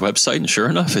 went to this website, and sure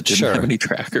enough, it didn't have any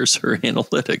trackers or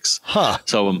analytics. Huh.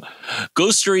 So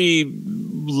Ghostery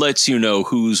lets you know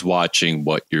who's watching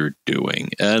what you're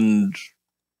doing. And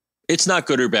it's not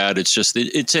good or bad. It's just,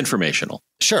 it's informational.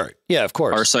 Sure. Yeah, of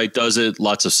course. Our site does it.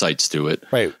 Lots of sites do it.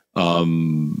 Right.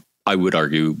 I would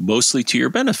argue mostly to your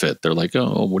benefit. They're like,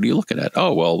 oh, what are you looking at?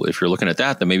 Oh, well, if you're looking at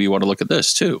that, then maybe you want to look at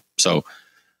this too. So,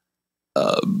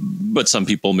 but some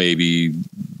people may be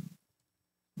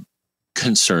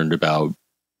concerned about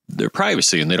their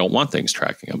privacy and they don't want things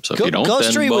tracking them. So if you don't,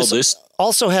 Ghostery then, this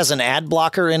also has an ad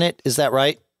blocker in it. Is that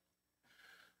right?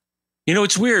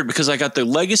 It's weird because I got the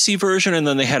legacy version and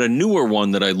then they had a newer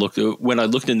one that I looked at when I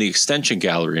looked in the extension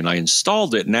gallery and I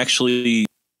installed it, and actually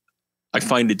I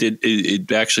find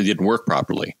it actually didn't work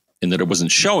properly in that it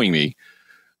wasn't showing me.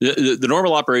 The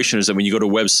normal operation is that when you go to a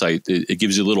website, it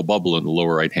gives you a little bubble in the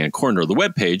lower right-hand corner of the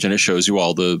web page, and it shows you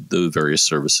all the various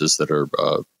services that are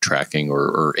tracking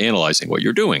or analyzing what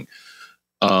you're doing.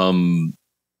 The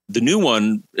new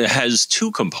one has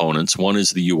two components. One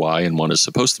is the UI and one is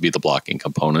supposed to be the blocking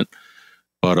component.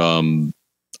 But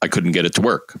I couldn't get it to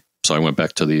work. So I went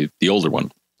back to the older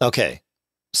one. Okay.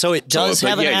 So it does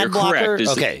have an ad blocker?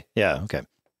 Okay. Okay.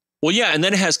 Well, yeah. And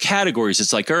then it has categories.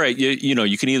 It's like, all right,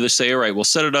 you can either say, all right, we'll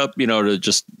set it up, to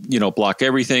just, block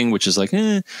everything, which is like,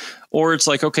 or it's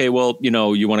like, okay, well,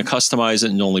 you want to customize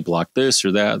it and only block this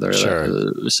or that. Or sure.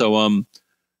 That. So,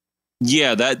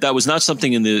 yeah, that was not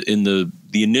something in the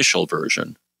initial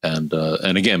version. And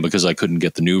again, because I couldn't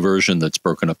get the new version that's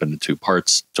broken up into two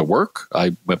parts to work,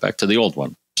 I went back to the old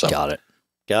one. So got it.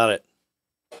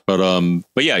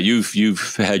 But yeah,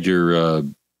 you've had your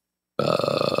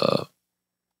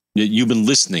you've been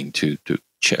listening to.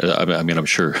 I mean, I'm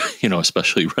sure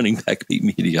especially running Backbeat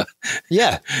Media.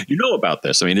 Yeah, about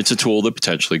this. I mean, it's a tool that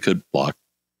potentially could block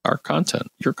our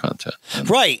content, your content.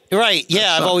 Right.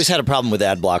 Yeah, I've always had a problem with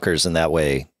ad blockers in that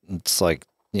way. It's like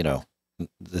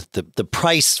the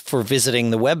price for visiting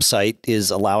the website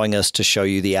is allowing us to show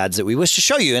you the ads that we wish to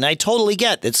show you. And I totally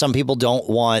get that some people don't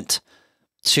want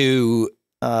to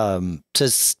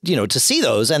see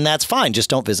those, and that's fine. Just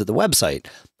don't visit the website.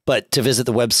 But to visit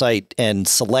the website and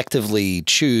selectively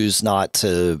choose not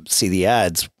to see the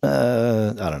ads,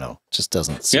 I don't know, just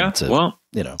doesn't seem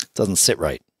doesn't sit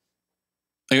right.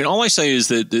 I mean, all I say is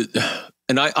that,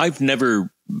 and I've never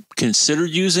considered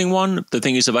using one. The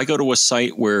thing is, if I go to a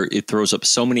site where it throws up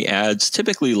so many ads,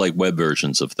 typically like web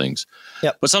versions of things,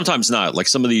 but sometimes not, like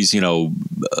some of these,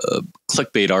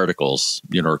 clickbait articles,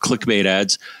 or clickbait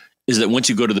ads, is that once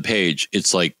you go to the page,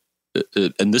 it's like,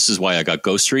 and this is why I got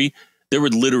Ghostery, there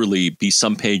would literally be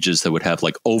some pages that would have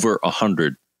like over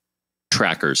 100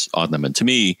 trackers on them. And to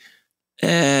me,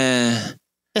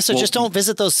 just don't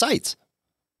visit those sites.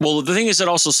 Well, the thing is, it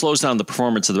also slows down the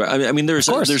performance of the. I mean, there's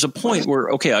a point where,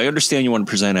 okay, I understand you want to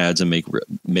present ads and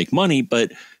make money,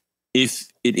 but if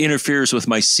it interferes with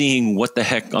my seeing what the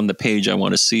heck on the page I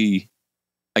want to see,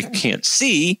 I can't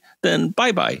see, then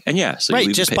bye. And so right,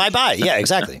 just bye. Yeah,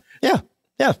 exactly. yeah.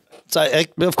 So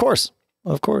of course.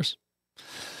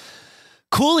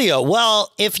 Coolio.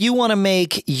 Well, if you want to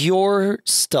make your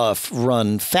stuff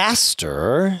run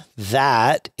faster,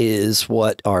 that is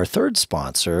what our third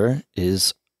sponsor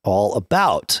is all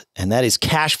about, and that is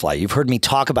CacheFly. You've heard me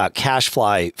talk about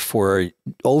CacheFly for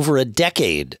over a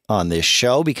decade on this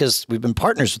show because we've been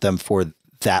partners with them for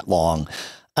that long.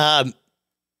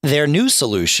 Their new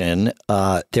solution,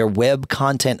 their web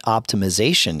content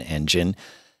optimization engine,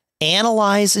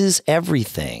 analyzes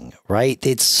everything, right?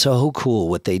 It's so cool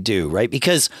what they do, right?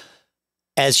 Because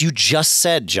as you just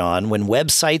said, John, when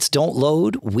websites don't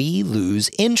load, we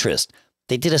lose interest.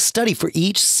 They did a study for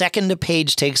each second a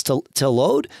page takes to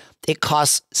load. It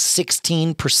costs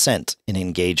 16% in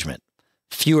engagement.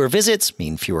 Fewer visits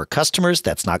mean fewer customers.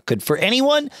 That's not good for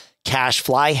anyone.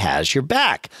 CacheFly has your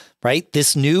back, right?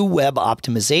 This new web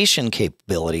optimization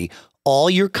capability, all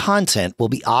your content will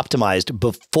be optimized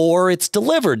before it's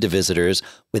delivered to visitors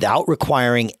without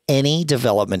requiring any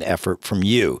development effort from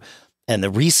you. And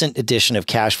the recent addition of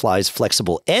CacheFly's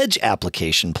flexible edge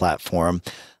application platform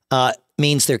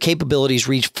means their capabilities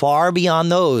reach far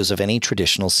beyond those of any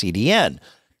traditional CDN.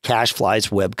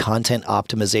 CacheFly's web content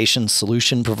optimization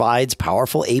solution provides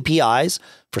powerful APIs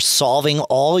for solving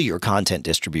all your content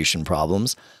distribution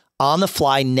problems.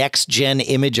 On-the-fly next-gen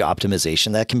image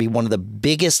optimization, that can be one of the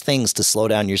biggest things to slow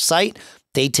down your site.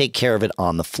 They take care of it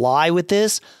on the fly with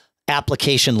this.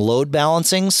 Application load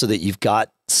balancing so that you've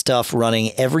got stuff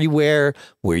running everywhere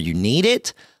where you need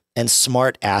it. And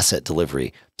smart asset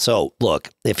delivery. So look,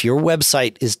 if your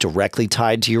website is directly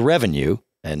tied to your revenue,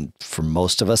 and for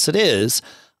most of us it is,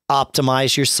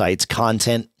 optimize your site's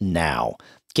content now.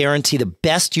 Guarantee the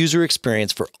best user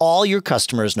experience for all your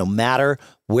customers, no matter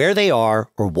where they are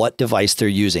or what device they're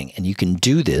using. And you can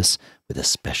do this with a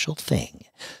special thing.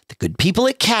 The good people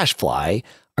at CacheFly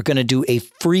are going to do a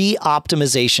free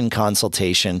optimization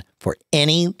consultation for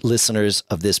any listeners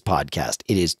of this podcast.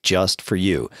 It is just for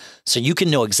you. So you can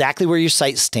know exactly where your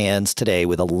site stands today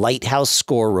with a Lighthouse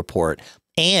score report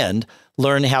and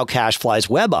learn how CacheFly's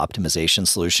web optimization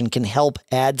solution can help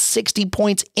add 60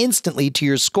 points instantly to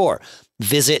your score.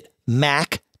 Visit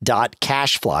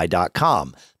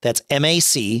mac.cachefly.com. That's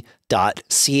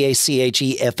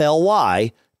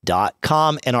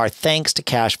mac.cachefly.com. And our thanks to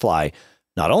CacheFly,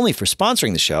 not only for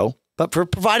sponsoring the show, but for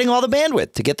providing all the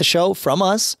bandwidth to get the show from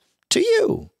us to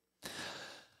you.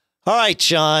 All right,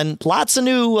 John, lots of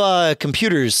new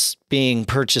computers being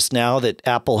purchased now that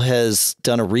Apple has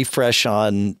done a refresh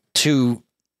on two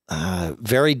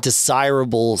very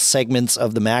desirable segments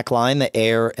of the Mac line, the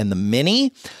Air and the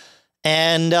Mini.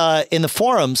 And in the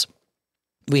forums,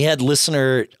 we had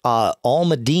listener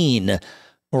Almadine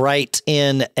write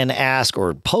in and ask,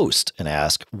 or post and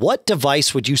ask, what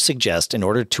device would you suggest in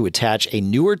order to attach a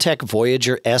NewerTek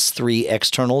Voyager S3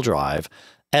 external drive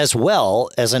as well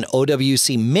as an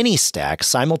OWC mini stack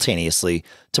simultaneously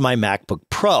to my MacBook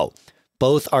Pro?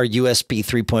 Both are USB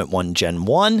 3.1 Gen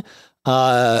 1.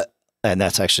 And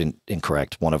that's actually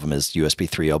incorrect. One of them is USB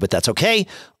 3.0, but that's okay.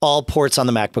 All ports on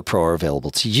the MacBook Pro are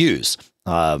available to use.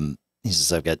 He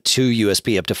says, I've got two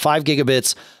USB up to 5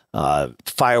 gigabits,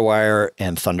 FireWire,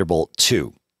 and Thunderbolt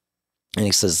 2. And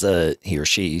he says, he or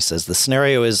she says, the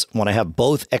scenario is when I have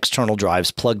both external drives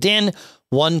plugged in,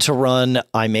 one to run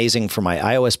iMazing for my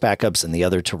iOS backups and the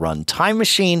other to run Time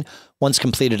Machine. Once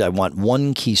completed, I want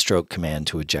one keystroke command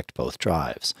to eject both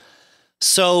drives.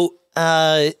 So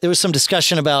there was some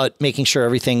discussion about making sure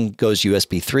everything goes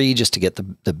USB 3 just to get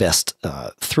the best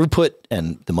throughput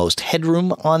and the most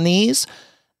headroom on these.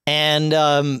 And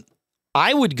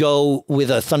I would go with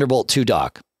a Thunderbolt 2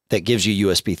 dock that gives you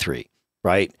USB 3,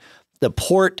 right? The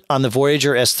port on the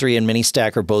Voyager S3 and Mini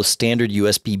Stack are both standard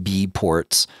USB-B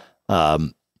ports.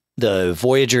 The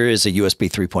Voyager is a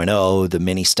USB 3.0. The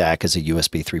Mini Stack is a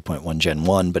USB 3.1 Gen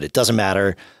 1, but it doesn't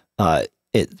matter. The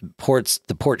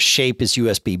port shape is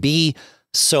USB-B.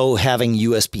 So having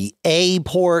USB-A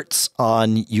ports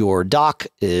on your dock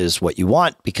is what you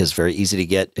want because very easy to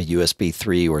get a USB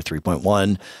 3 or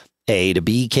 3.1 A to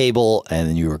B cable,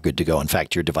 and you are good to go. In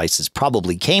fact, your devices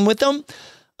probably came with them.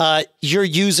 You're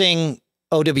using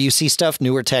OWC stuff.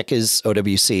 NewerTek is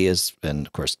OWC, and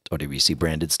of course, OWC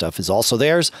branded stuff is also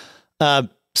theirs.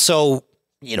 So,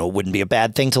 it wouldn't be a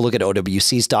bad thing to look at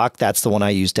OWC's dock. That's the one I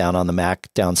use down on the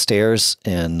Mac downstairs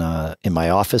in my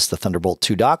office, the Thunderbolt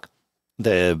 2 dock.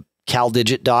 The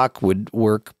CalDigit dock would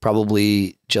work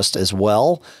probably just as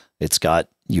well. It's got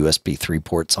USB 3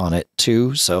 ports on it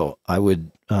too. So I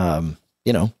would,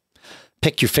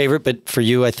 pick your favorite. But for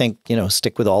you, I think,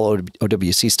 stick with all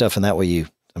OWC stuff. And that way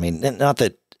not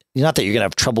that you're going to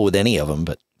have trouble with any of them,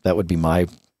 but that would be my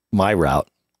route.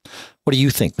 What do you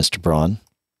think, Mr. Braun?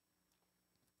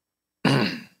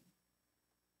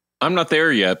 I'm not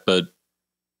there yet, but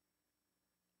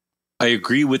I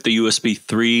agree with the USB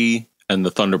 3 and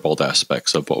the Thunderbolt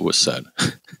aspects of what was said.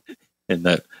 And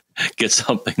that gets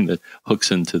something that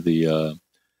hooks into the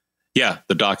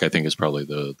dock, I think, is probably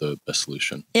the best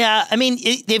solution. Yeah, I mean,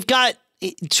 they've got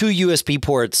 2 USB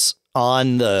ports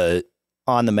on the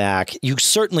Mac. You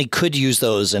certainly could use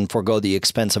those and forego the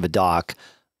expense of a dock.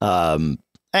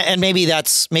 And maybe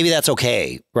that's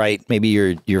okay, right?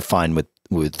 Maybe you're fine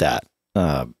with that.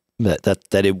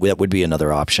 That would be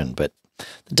another option, but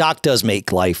the dock does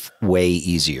make life way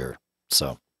easier.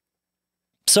 So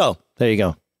there you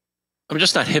go. I'm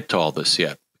just not hip to all this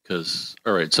yet because,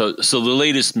 all right. So the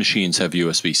latest machines have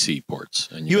USB-C ports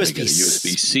and you get a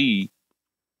USB-C.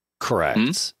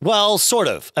 Correct. Well, sort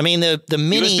of. I mean, the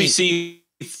mini USB-C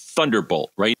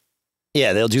Thunderbolt, right?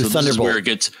 Yeah, they'll do Thunderbolt.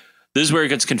 This is where it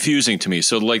gets confusing to me.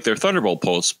 So like they're Thunderbolt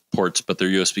ports, but they're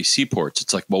USB-C ports.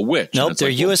 It's like, well, which? Nope, they're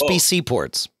USB-C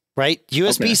ports, right?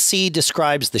 USB-C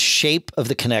describes the shape of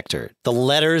the connector. The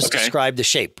letters describe the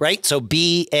shape, right? So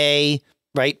B, A,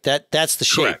 right? That's the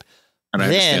shape. Correct. And I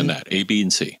understand that. A, B,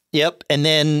 and C. Yep. And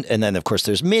then of course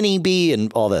there's mini B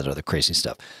and all that other crazy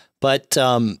stuff. But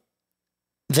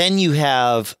then you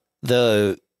have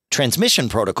the transmission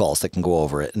protocols that can go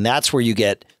over it. And that's where you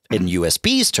get, in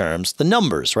USB's terms, the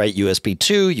numbers, right? USB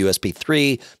 2, USB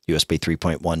 3, USB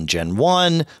 3.1 Gen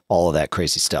 1, all of that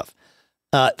crazy stuff.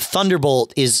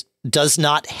 Thunderbolt does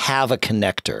not have a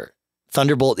connector.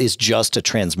 Thunderbolt is just a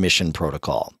transmission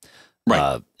protocol.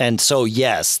 Right. And so,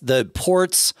 yes, the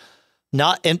ports,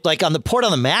 like on the port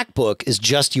on the MacBook is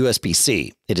just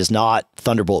USB-C. It is not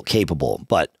Thunderbolt capable.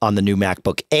 But on the new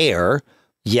MacBook Air,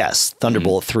 yes,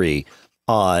 Thunderbolt 3.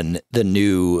 On the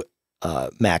new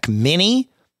Mac Mini,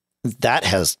 that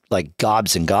has like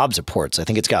gobs and gobs of ports. I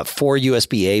think it's got 4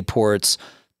 USB-A ports,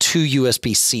 2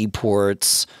 USB-C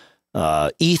ports,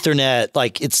 Ethernet.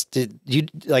 Like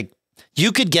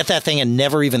you could get that thing and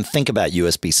never even think about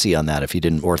USB-C on that if you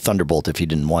didn't, or Thunderbolt if you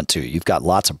didn't want to. You've got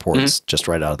lots of ports just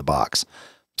right out of the box.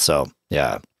 So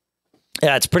yeah,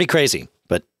 it's pretty crazy.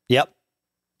 But yep.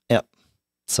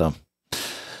 So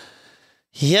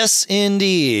yes,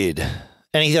 indeed.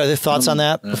 Any other thoughts on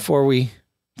that before we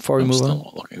move on? I'm still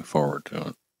not looking forward to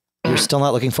it. You're still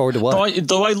not looking forward to what?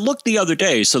 Though I looked the other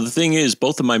day. So the thing is,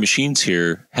 both of my machines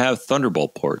here have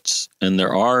Thunderbolt ports, and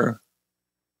there are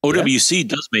OWC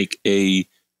does make a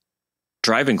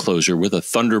drive enclosure with a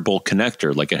Thunderbolt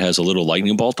connector, like it has a little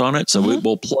lightning bolt on it, so it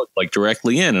will plug like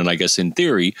directly in, and I guess in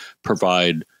theory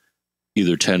provide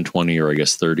either 10, 20, or I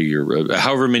guess 30 or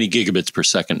however many gigabits per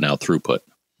second now throughput.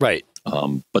 Right.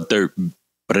 But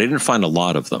I didn't find a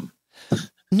lot of them.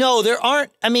 No, there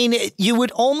aren't. I mean, you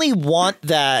would only want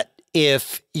that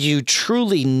if you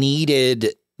truly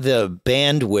needed the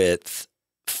bandwidth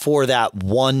for that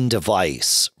one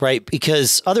device, right?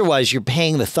 Because otherwise you're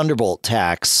paying the Thunderbolt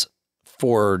tax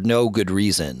for no good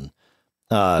reason.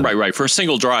 Right. For a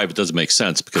single drive, it doesn't make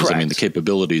sense because, I mean, the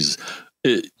capabilities,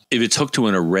 if it's hooked to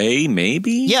an array,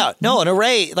 maybe? Yeah, no, an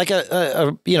array, like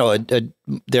their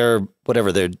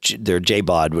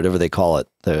JBOD, whatever they call it,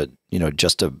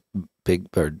 just a big,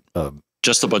 or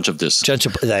just a bunch of disks.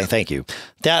 Thank you.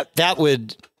 That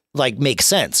would like make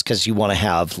sense because you want to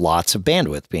have lots of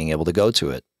bandwidth being able to go to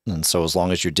it. And so as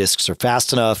long as your disks are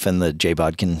fast enough and the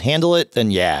JBOD can handle it,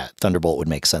 then yeah, Thunderbolt would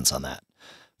make sense on that.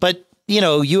 But,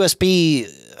 USB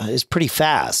is pretty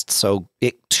fast, so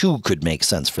it too could make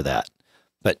sense for that.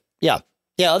 But yeah,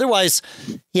 otherwise,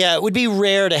 it would be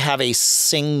rare to have a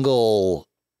single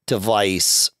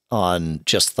device on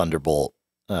just Thunderbolt.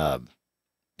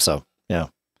 So yeah.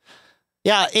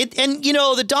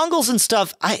 The dongles and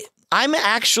stuff, I'm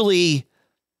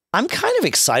kind of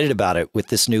excited about it with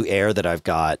this new Air that I've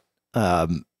got,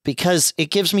 because it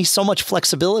gives me so much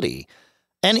flexibility.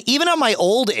 And even on my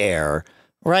old Air,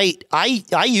 right,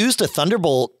 I used a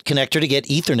Thunderbolt connector to get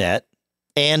Ethernet,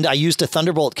 and I used a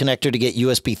Thunderbolt connector to get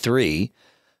USB 3.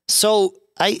 So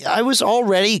I was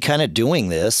already kind of doing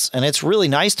this, and it's really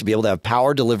nice to be able to have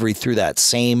power delivery through that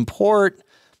same port.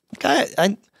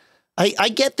 I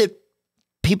get that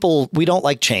we don't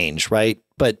like change, right?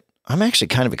 But I'm actually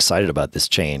kind of excited about this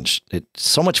change. It's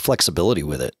so much flexibility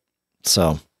with it.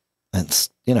 So that's,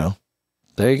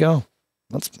 there you go.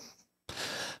 That's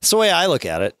the way I look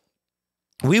at it.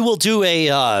 We will do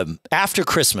after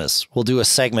Christmas, we'll do a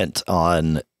segment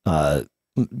on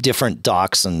different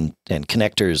docks and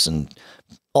connectors and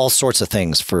all sorts of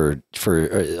things for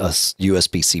us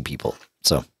USB-C people.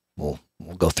 So we'll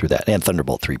go through that, and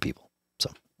Thunderbolt 3 people. So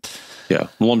yeah,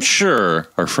 well, I'm sure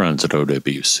our friends at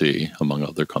OWC, among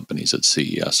other companies at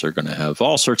CES, are going to have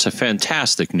all sorts of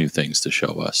fantastic new things to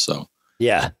show us. So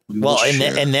yeah, well,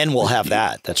 and then we'll have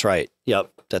that. That's right.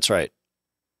 Yep, that's right.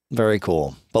 Very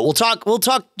cool. But we'll talk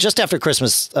just after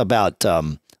Christmas about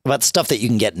stuff that you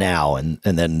can get now, and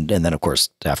then of course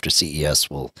after CES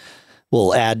we'll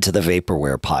add to the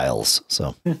vaporware piles.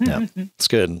 So yeah, it's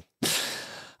good.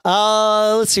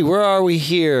 Let's see, where are we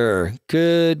here?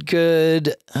 Good.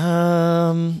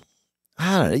 I don't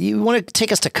know. You want to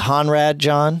take us to Conrad,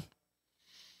 John?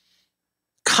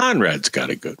 Conrad's got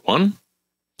a good one.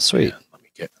 Sweet. Yeah, let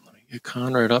me get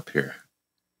Conrad up here.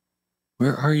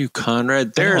 Where are you,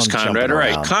 Conrad? There's Conrad. All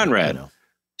right, Conrad.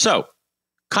 So,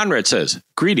 Conrad says,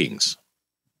 greetings.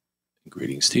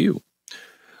 Greetings to you.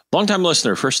 Longtime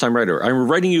listener, first-time writer. I'm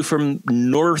writing you from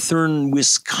northern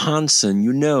Wisconsin.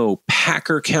 You know,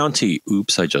 Packer County.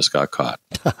 Oops, I just got caught.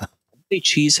 Are they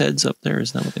cheeseheads up there?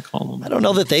 Is that what they call them? I don't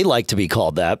know that they like to be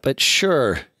called that, but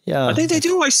sure. Yeah, I think they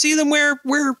do. I see them wear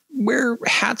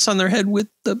hats on their head with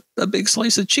a big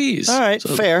slice of cheese. All right,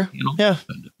 so, fair. You know,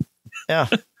 yeah.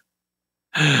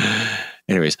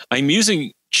 Anyways, I'm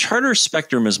using Charter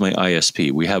Spectrum as my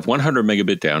ISP. We have 100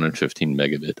 megabit down and 15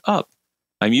 megabit up.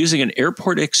 I'm using an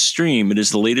Airport Extreme. It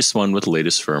is the latest one with the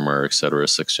latest firmware, etc.,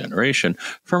 6th generation,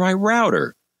 for my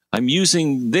router. I'm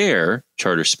using their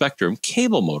Charter Spectrum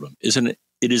cable modem. It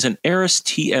is an Aris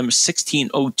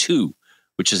TM1602,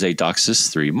 which is a DOCSIS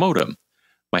 3 modem.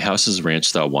 My house is ranch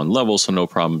style 1 level, so no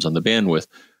problems on the bandwidth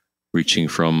reaching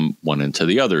from one end to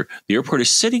the other. The airport is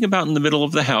sitting about in the middle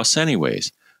of the house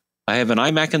anyways. I have an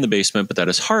iMac in the basement, but that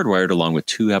is hardwired along with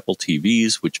 2 Apple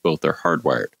TVs, which both are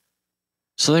hardwired.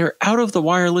 So they're out of the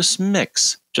wireless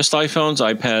mix. Just iPhones,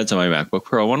 iPads, and my MacBook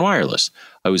Pro on wireless.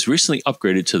 I was recently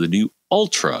upgraded to the new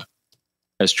Ultra,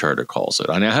 as Charter calls it.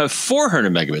 I now have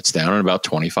 400 megabits down and about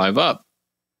 25 up.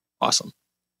 Awesome.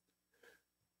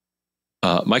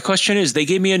 My question is, they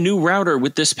gave me a new router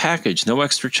with this package, no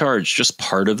extra charge, just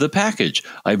part of the package.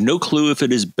 I have no clue if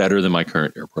it is better than my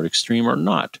current Airport Extreme or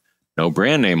not. No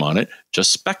brand name on it,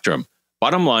 just Spectrum.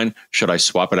 Bottom line, should I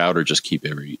swap it out or just keep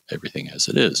everything as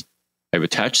it is? I've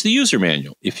attached the user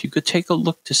manual. If you could take a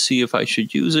look to see if I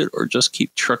should use it or just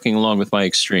keep trucking along with my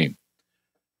Extreme.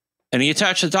 And he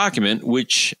attached a document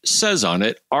which says on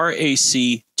it,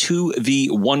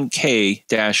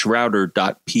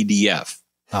 RAC2V1K-router.pdf.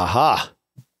 Aha.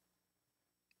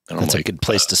 That's a good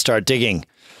place to start digging.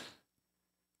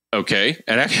 Okay.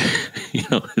 And actually,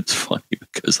 it's funny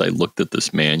because I looked at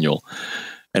this manual,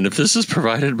 and if this is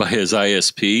provided by his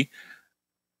ISP,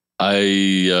 all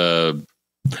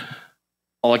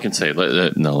I can say,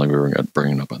 let me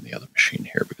bring it up on the other machine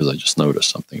here because I just noticed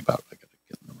something about it. I got to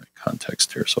get in the right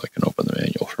context here so I can open the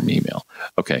manual from email.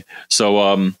 Okay.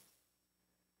 So,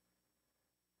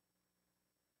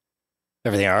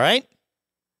 everything all right?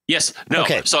 Yes. No.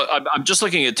 Okay. So I'm just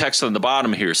looking at text on the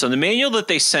bottom here. So the manual that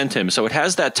they sent him, so it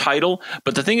has that title,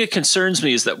 but the thing that concerns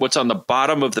me is that what's on the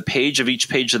bottom of the page of each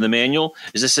page of the manual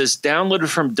is it says downloaded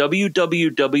from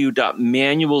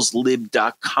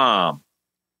www.manualslib.com.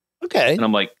 Okay. And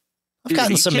I'm like, I've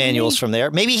gotten some manuals from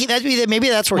there. Maybe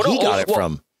that's where he got it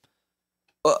from.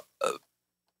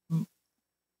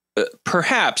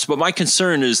 Perhaps, but my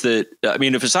concern is that,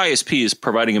 if his ISP is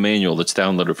providing a manual that's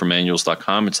downloaded from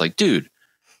manuals.com, it's like, dude,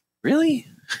 really?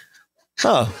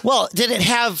 Oh, well, did it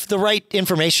have the right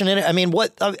information in it? I mean,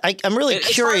 what I'm really curious.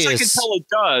 As far as I can tell, it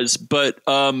does, but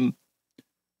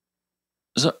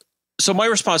so my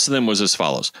response to them was as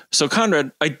follows. So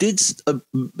Conrad, I did a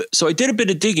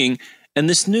bit of digging, and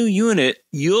this new unit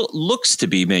looks to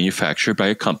be manufactured by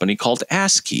a company called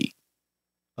ASCII.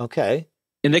 Okay.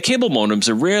 And the cable modems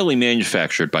are rarely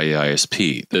manufactured by the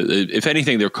ISP. If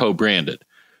anything, they're co-branded.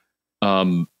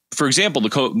 For example,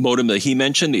 the modem that he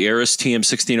mentioned, the Aris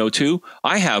TM1602,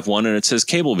 I have one and it says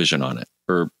Cablevision on it.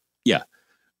 So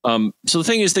the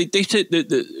thing is,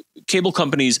 the cable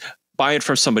companies buy it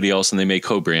from somebody else and they may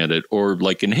co-brand it. Or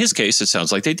like in his case, it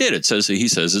sounds like they did. He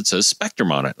says it says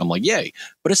Spectrum on it. I'm like, yay.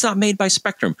 But it's not made by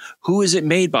Spectrum. Who is it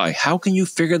made by? How can you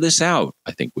figure this out?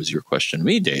 I think was your question to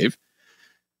me, Dave.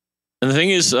 And the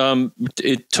thing is,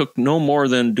 it took no more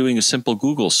than doing a simple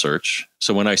Google search.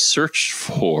 So when I searched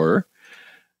for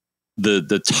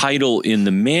the title in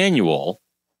the manual,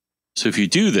 so if you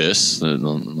do this, let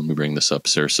me bring this up,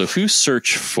 sir. So if you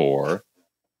search for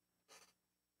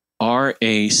RAC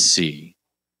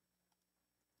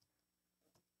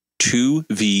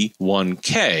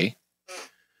 2V1K,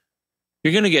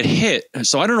 you're going to get hit.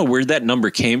 So I don't know where that number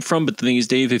came from, but the thing is,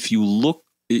 Dave, if you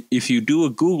do a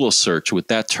Google search with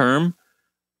that term,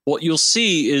 what you'll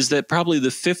see is that probably the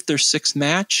 5th or 6th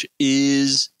match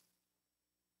is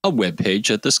a web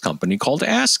page at this company called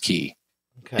ASCII.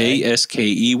 Okay.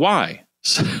 ASKEY.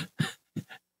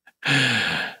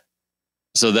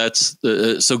 So that's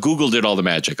so Google did all the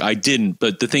magic. I didn't,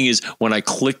 but the thing is, when I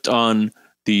clicked on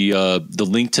the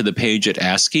link to the page at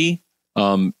ASCII.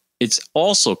 It's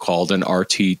also called an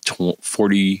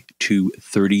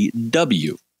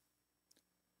RT4230W.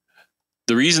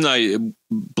 The reason I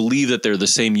believe that they're the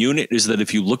same unit is that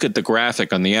if you look at the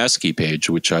graphic on the ASCII page,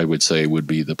 which I would say would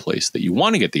be the place that you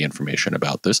want to get the information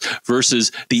about this,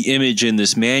 versus the image in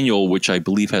this manual, which I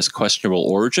believe has questionable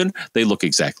origin, they look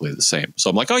exactly the same. So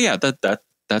I'm like, oh yeah,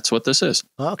 that's what this is.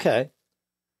 Okay.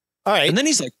 All right. And then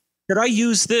he's like, should I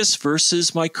use this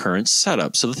versus my current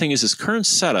setup? So the thing is, his current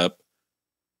setup,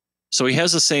 so he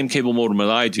has the same cable modem that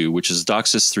I do, which is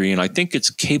DOCSIS 3, and I think it's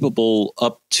capable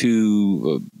up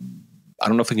to, I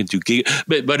don't know if it can do gig,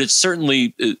 but it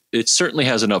certainly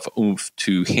has enough oomph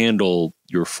to handle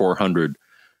your 400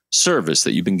 service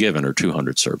that you've been given, or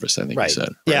 200 service, I think he said.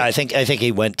 Right? Yeah, I think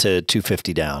he went to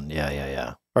 250 down.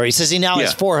 Yeah. Or he says he now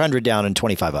has 400 down and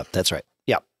 25 up. That's right.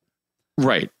 Yeah.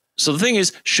 Right. So the thing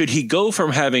is, should he go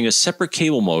from having a separate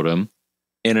cable modem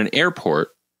and an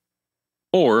airport,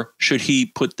 or should he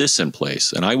put this in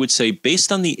place? And I would say,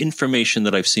 based on the information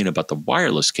that I've seen about the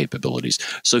wireless capabilities.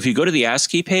 So if you go to the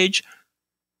ASCII page,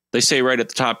 they say right at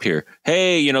the top here,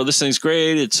 hey, this thing's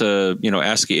great. It's a,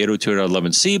 ASCII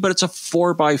 802.11c, but it's a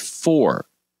 4x4.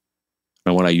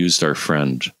 And when I used our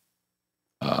friend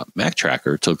Mac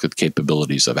Tracker to look at the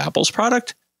capabilities of Apple's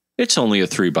product, it's only a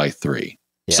 3x3.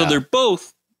 Yeah. So they're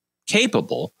both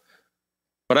capable.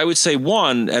 But I would say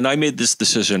one, and I made this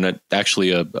decision at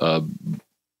actually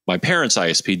my parents'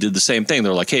 ISP did the same thing.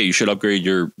 They're like, hey, you should upgrade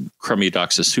your crummy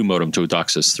DOCSIS 2 modem to a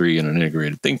DOCSIS 3 and an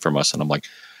integrated thing from us. And I'm like,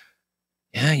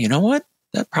 yeah, you know what?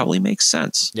 That probably makes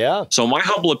sense. Yeah. So my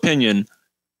humble opinion,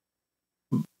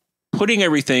 putting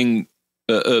everything,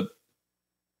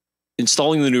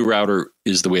 installing the new router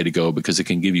is the way to go, because it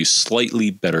can give you slightly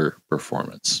better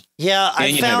performance. Yeah,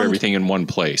 and you have everything in one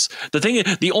place.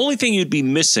 The only thing you'd be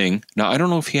missing now, I don't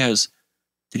know if he has.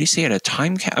 Did he say it a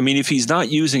time cap? I mean, if he's not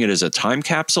using it as a time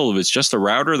capsule, if it's just a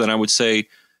router, then I would say,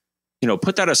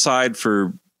 put that aside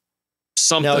for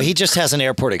something. No, he just has an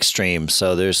Airport Extreme,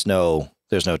 so there's no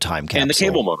time capsule. And the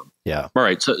cable modem. Yeah. All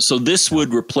right. So this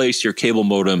would replace your cable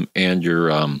modem and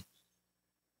your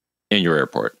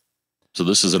airport. So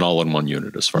this is an all-in-one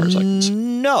unit as far as I can see.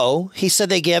 No, he said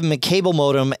they gave him a cable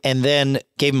modem and then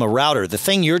gave him a router. The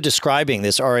thing you're describing,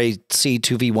 this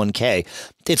RAC2V1K,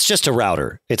 it's just a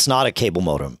router. It's not a cable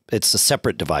modem. It's a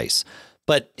separate device.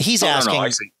 But he's asking...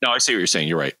 No, I see what you're saying.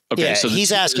 You're right. Okay, yeah, so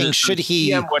he's asking, should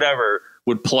he... whatever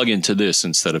would plug into this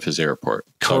instead of his airport.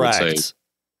 Correct. So I would say,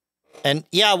 and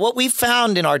yeah, what we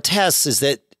found in our tests is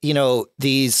that,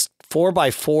 these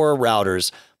 4x4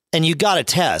 routers... And you got to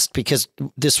test, because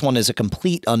this one is a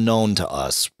complete unknown to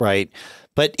us, right?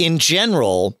 But in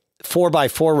general,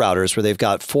 4x4 routers where they've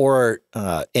got 4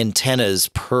 antennas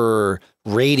per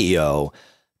radio,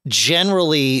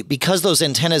 generally, because those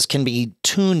antennas can be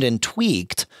tuned and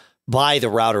tweaked by the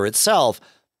router itself,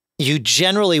 you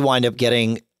generally wind up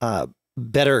getting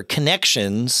better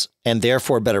connections and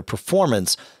therefore better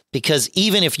performance, because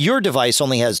even if your device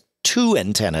only has 2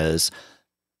 antennas,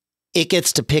 it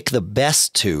gets to pick the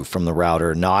best 2 from the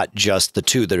router, not just the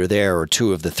 2 that are there or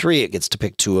 2 of the 3. It gets to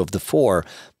pick 2 of the 4.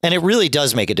 And it really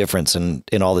does make a difference in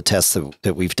all the tests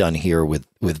that we've done here with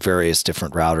various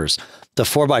different routers. The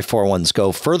 4x4 ones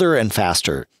go further and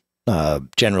faster,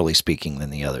 generally speaking, than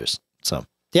the others. So,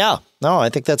 yeah, no, I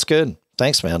think that's good.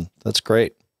 Thanks, man. That's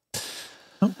great.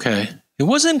 Okay. It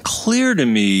wasn't clear to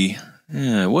me.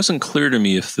 Yeah, it wasn't clear to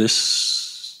me if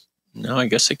this... No, I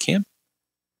guess it can't.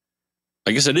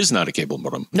 I guess it is not a cable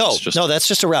modem. No, that's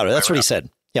just a router. That's what he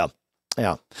said. Yeah.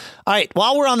 All right.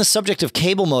 While we're on the subject of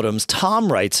cable modems,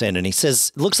 Tom writes in and he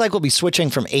says, looks like we'll be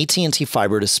switching from AT&T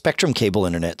fiber to Spectrum cable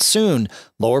internet soon,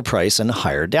 lower price and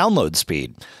higher download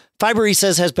speed. Fiber, he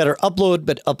says, has better upload,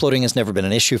 but uploading has never been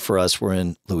an issue for us. We're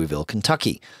in Louisville,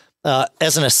 Kentucky.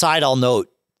 As an aside, I'll note,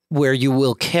 where you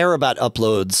will care about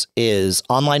uploads is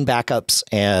online backups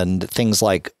and things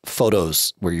like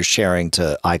photos where you're sharing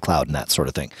to iCloud and that sort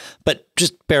of thing. But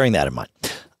just bearing that in mind.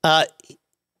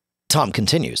 Tom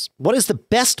continues. What is the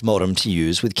best modem to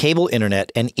use with cable internet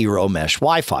and Eero mesh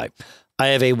Wi-Fi? I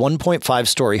have a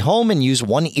 1.5-story home and use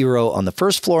one Eero on the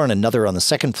first floor and another on the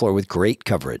second floor with great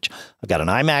coverage. I've got an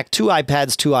iMac, 2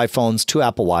 iPads, 2 iPhones, 2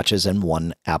 Apple Watches, and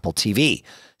 1 Apple TV.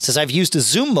 Says I've used a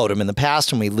Zoom modem in the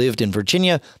past when we lived in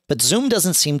Virginia, but Zoom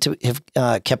doesn't seem to have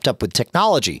kept up with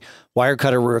technology.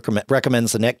 Wirecutter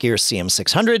recommends the Netgear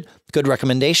CM600. Good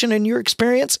recommendation. In your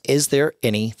experience, is there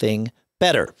anything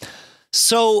better?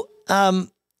 So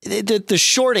the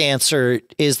short answer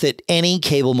is that any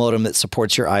cable modem that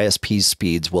supports your ISP's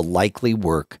speeds will likely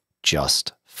work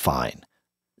just fine.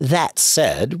 That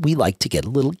said, we like to get a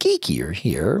little geekier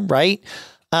here, right?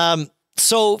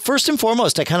 So first and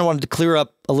foremost, I kind of wanted to clear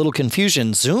up a little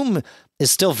confusion. Zoom is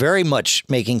still very much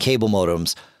making cable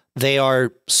modems. They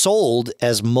are sold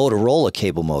as Motorola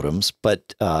cable modems,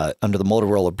 but under the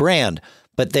Motorola brand,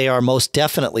 but they are most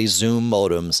definitely Zoom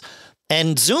modems.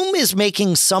 And Zoom is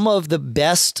making some of the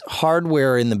best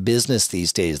hardware in the business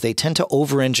these days. They tend to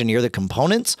over-engineer the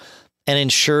components and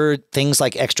ensure things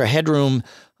like extra headroom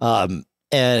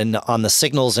and on the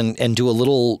signals and do a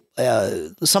little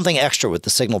something extra with the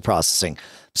signal processing.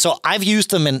 So I've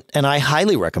used them and I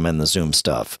highly recommend the Zoom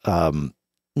stuff.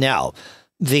 Now,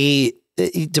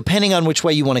 depending on which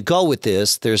way you want to go with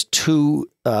this, there's two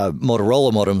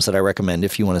Motorola modems that I recommend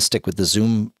if you want to stick with the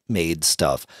Zoom made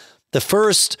stuff. The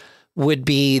first would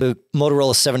be the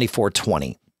Motorola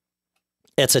 7420.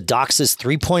 It's a DOCSIS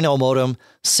 3.0 modem,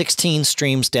 16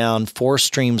 streams down, 4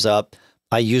 streams up.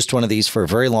 I used one of these for a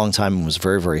very long time and was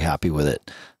very, very happy with it.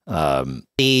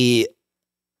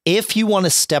 If you want to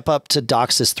step up to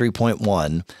DOCSIS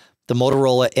 3.1, the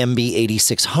Motorola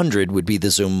MB8600 would be the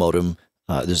Zoom modem,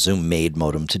 the Zoom made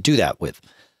modem to do that with.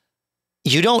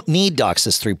 You don't need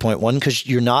DOCSIS 3.1 because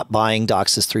you're not buying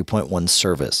DOCSIS 3.1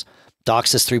 service.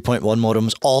 DOCSIS 3.1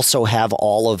 modems also have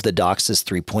all of the DOCSIS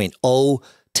 3.0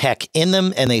 tech in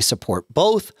them, and they support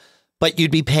both, but you'd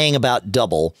be paying about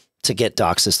double to get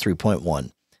DOCSIS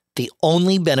 3.1. The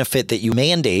only benefit that you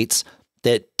mandates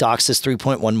that DOCSIS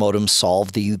 3.1 modems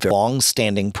solve the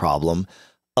long-standing problem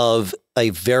of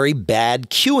a very bad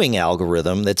queuing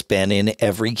algorithm that's been in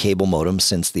every cable modem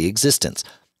since the existence.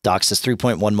 DOCSIS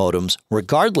 3.1 modems,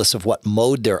 regardless of what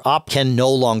mode they're up, can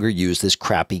no longer use this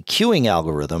crappy queuing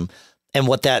algorithm. And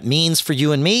what that means for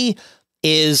you and me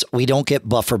is we don't get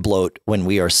buffer bloat when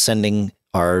we are sending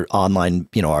our online,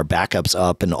 our backups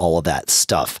up and all of that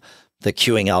stuff. The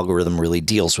queuing algorithm really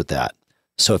deals with that.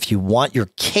 So if you want your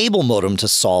cable modem to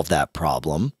solve that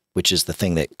problem, which is the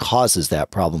thing that causes that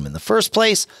problem in the first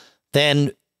place,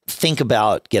 then think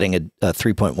about getting a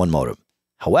 3.1 modem.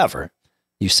 However,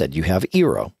 you said you have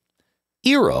Eero.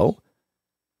 Eero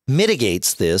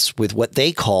mitigates this with what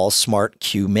they call smart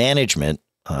queue management.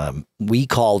 We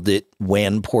called it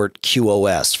WAN port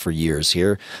QoS for years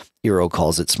here. Eero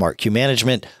calls it smart queue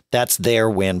management. That's their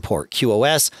WAN port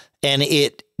QoS. And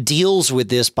it deals with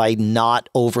this by not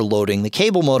overloading the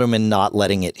cable modem and not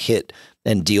letting it hit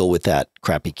and deal with that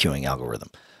crappy queuing algorithm.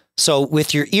 So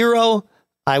with your Eero,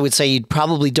 I would say you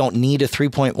probably don't need a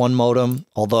 3.1 modem,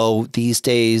 although these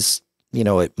days,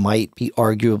 it might be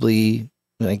arguably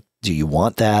like, do you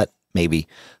want that? Maybe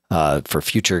for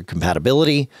future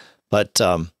compatibility. But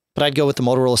I'd go with the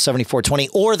Motorola 7420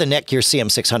 or the Netgear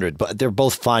CM600. But they're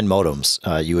both fine modems.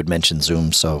 You had mentioned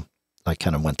Zoom, so I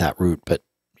kind of went that route. But,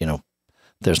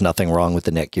 there's nothing wrong with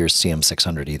the Netgear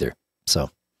CM600 either. So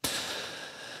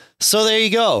there you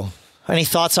go. Any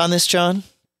thoughts on this, John?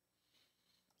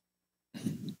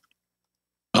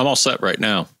 I'm all set right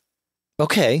now.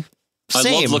 Okay.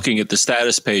 Same. I love looking at the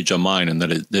status page on mine, and that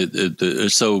with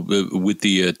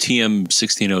the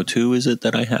TM1602, is it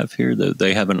that I have here?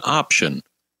 They have an option.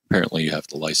 Apparently, you have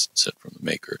to license it from the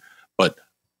maker, but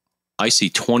I see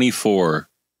 24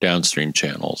 downstream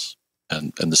channels,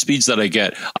 and the speeds that I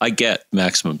get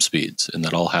maximum speeds, and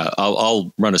that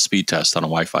I'll run a speed test on a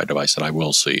Wi-Fi device, and I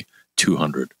will see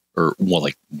 200 or more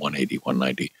like 180,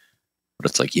 190. But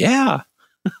it's like, yeah.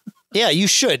 Yeah, you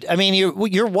should. I mean, your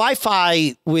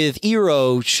Wi-Fi with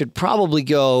Eero should probably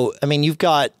go. I mean, you've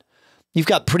got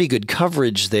pretty good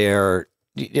coverage there.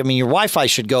 I mean, your Wi-Fi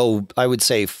should go, I would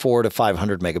say, 400 to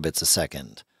 500 megabits a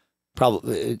second.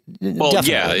 Probably. Well,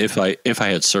 definitely. Yeah, if I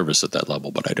had service at that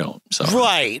level, but I don't. So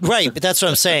right. But that's what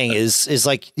I'm saying is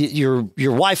like your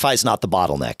Wi-Fi is not the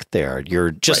bottleneck there.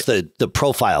 You're just the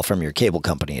profile from your cable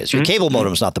company is. Your cable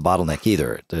modem is not the bottleneck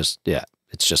either.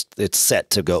 It's set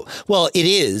to go. Well, it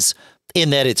is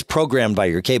in that it's programmed by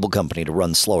your cable company to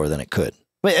run slower than it could,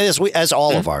 as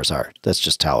all of ours are. That's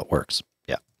just how it works.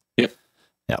 Yeah. Yep.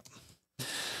 Yeah.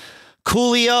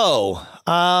 Coolio.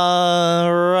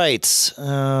 Right.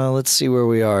 Let's see where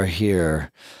we are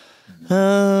here. We've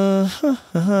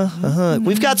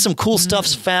got some cool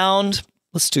stuffs found.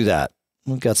 Let's do that.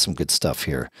 We've got some good stuff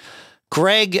here.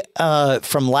 Greg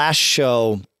from last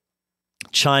show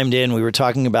chimed in. We were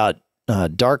talking about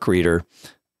Dark Reader,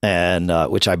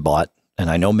 and which I bought, and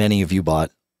I know many of you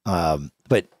bought.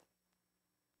 But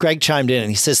Greg chimed in and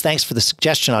he says, "Thanks for the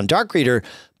suggestion on Dark Reader,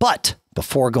 but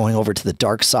before going over to the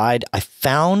dark side, I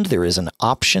found there is an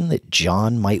option that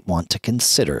John might want to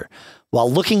consider. While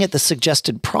looking at the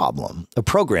suggested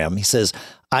program, he says,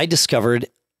 I discovered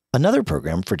another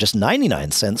program for just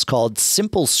 99 cents called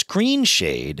Simple Screen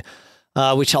Shade,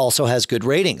 which also has good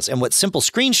ratings. And what Simple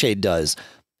Screen Shade does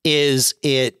is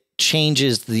it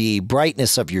changes the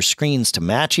brightness of your screens to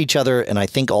match each other, and I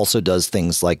think also does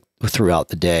things like throughout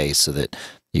the day so that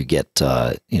you get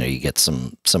you get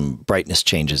some brightness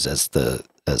changes as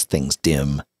things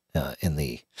dim in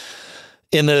the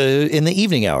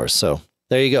evening hours. So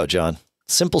there you go, John.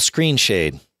 Simple screen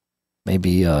shade.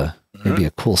 Maybe a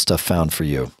cool stuff found for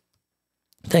you.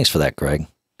 Thanks for that, Greg.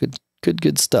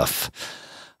 Good stuff.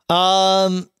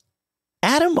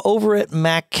 Adam over at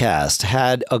Maccast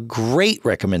had a great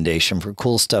recommendation for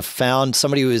cool stuff found.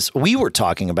 We were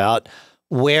talking about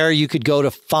where you could go to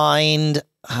find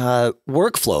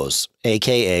workflows,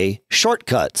 aka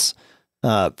shortcuts,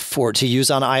 to use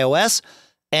on iOS.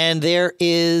 And there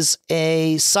is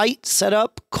a site set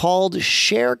up called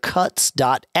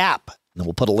Sharecuts.app. And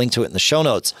we'll put a link to it in the show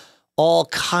notes. All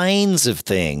kinds of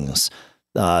things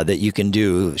that you can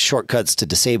do. Shortcuts to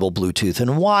disable Bluetooth and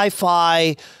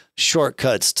Wi-Fi.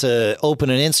 Shortcuts to open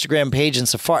an Instagram page in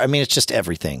Safari. I mean, it's just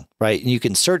everything, right? And you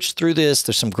can search through this.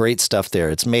 There's some great stuff there.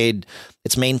 It's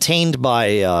maintained by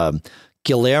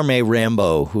Guilherme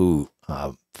Rambo, who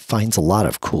finds a lot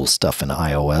of cool stuff in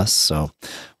iOS. So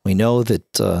we know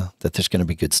that there's going to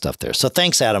be good stuff there. So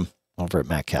thanks, Adam, over at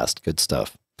Maccast. Good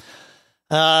stuff.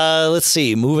 Let's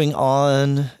see. Moving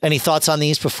on. Any thoughts on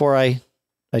these before I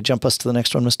jump us to the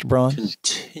next one, Mr. Braun?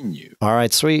 Continue. All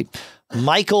right, sweet.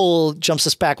 Michael jumps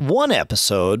us back one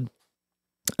episode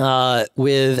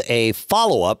with a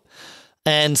follow-up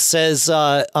and says,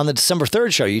 on the December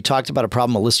 3rd show, you talked about a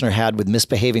problem a listener had with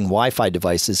misbehaving Wi-Fi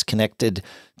devices connected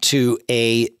to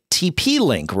a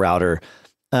TP-Link router.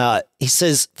 He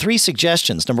says 3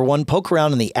 suggestions. Number 1, poke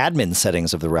around in the admin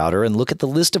settings of the router and look at the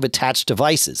list of attached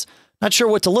devices. Not sure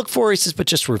what to look for, he says, but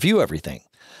just review everything.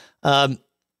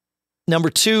 Number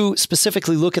 2,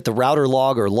 specifically look at the router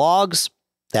log or logs.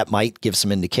 That might give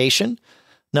some indication.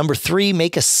 Number 3,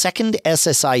 make a second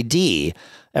SSID.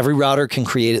 Every router can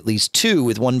create at least 2,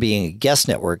 with one being a guest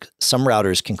network. Some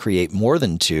routers can create more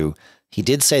than 2. He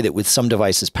did say that with some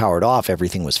devices powered off,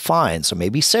 everything was fine, so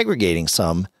maybe segregating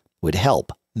some would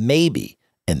help. Maybe.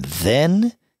 And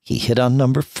then he hit on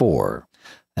number 4.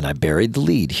 And I buried the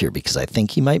lead here because I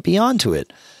think he might be onto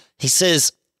it. He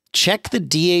says, check the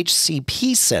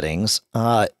DHCP settings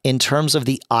in terms of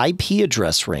the IP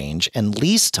address range and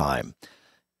lease time.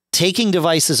 Taking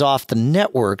devices off the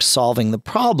network solving the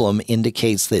problem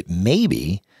indicates that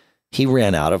maybe he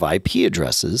ran out of IP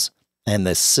addresses and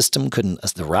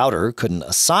the router couldn't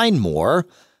assign more,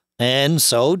 and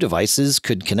so devices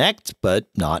could connect but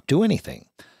not do anything.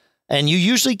 And you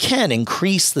usually can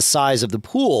increase the size of the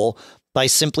pool by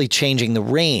simply changing the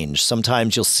range.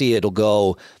 Sometimes you'll see it'll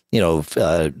go,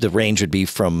 the range would be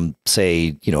from,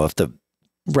 say, if the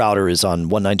router is on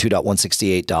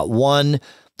 192.168.1,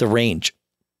 the range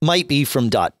might be from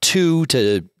 .2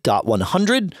 to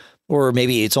 .100, or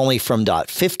maybe it's only from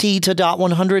 .50 to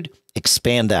 .100.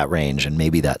 Expand that range, and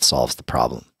maybe that solves the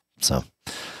problem. So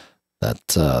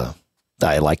that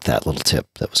I like that little tip.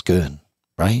 That was good,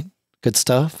 right? Good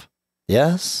stuff.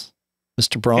 Yes,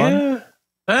 Mr. Braun? Yeah.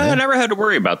 I never had to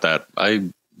worry about that.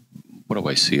 What do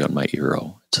I see on my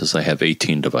Eero? It says I have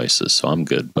 18 devices, so I'm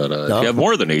good. But if you have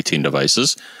more than 18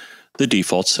 devices, the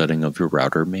default setting of your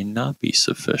router may not be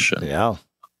sufficient. Yeah.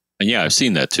 And yeah, I've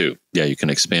seen that too. Yeah, you can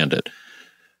expand it.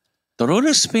 Don't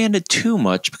expand it too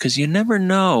much because you never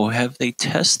know. Have they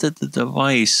tested the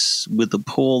device with a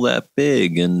pool that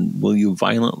big, and will you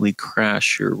violently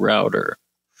crash your router?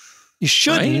 You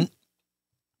shouldn't. Right?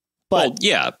 But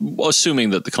assuming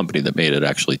that the company that made it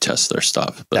actually tests their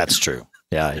stuff. But that's true.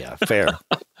 Yeah.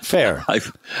 Fair.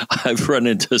 I've run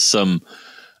into some,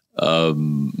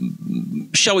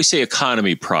 shall we say,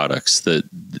 economy products that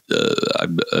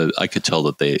I could tell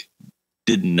that they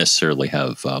didn't necessarily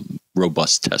have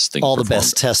robust testing. All the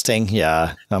best testing.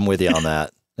 Yeah, I'm with you on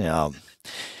that. Yeah.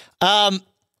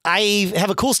 I have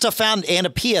a cool stuff found and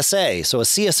a PSA. So a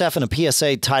CSF and a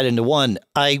PSA tied into one.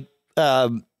 I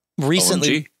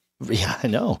recently... OMG. Yeah, I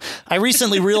know. I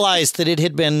recently realized that it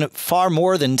had been far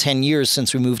more than 10 years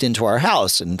since we moved into our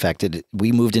house. In fact,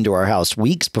 we moved into our house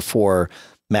weeks before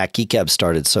Mac Geek Hub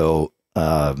started. So,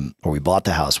 or we bought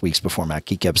the house weeks before Mac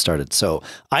Geek Hub started. So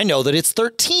I know that it's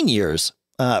 13 years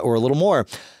or a little more,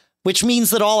 which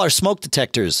means that all our smoke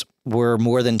detectors were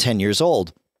more than 10 years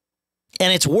old.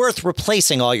 And it's worth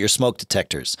replacing all your smoke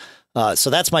detectors. So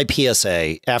that's my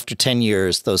PSA. After 10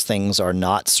 years, those things are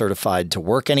not certified to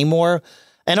work anymore.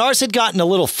 And ours had gotten a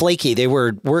little flaky. They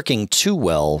were working too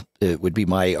well, it would be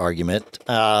my argument.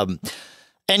 And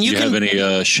And you have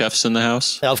any chefs in the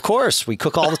house? Of course, we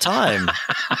cook all the time.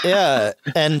 Yeah,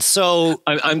 and so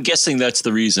I'm guessing that's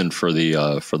the reason for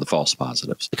the false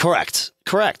positives. Correct.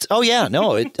 Oh yeah,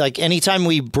 no. It, like anytime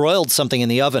we broiled something in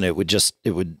the oven,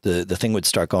 the thing would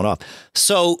start going off.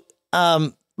 So,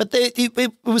 but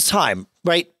it was time,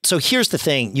 right? So here's the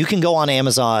thing: you can go on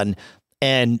Amazon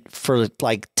and for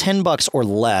like $10 or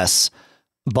less,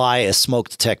 buy a smoke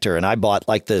detector. And I bought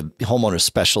like the homeowner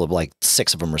special of like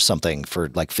 6 of them or something for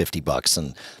like $50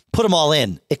 and put them all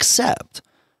in, except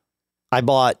I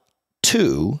bought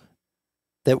 2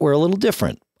 that were a little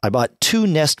different. I bought 2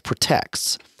 Nest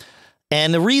Protects.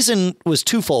 And the reason was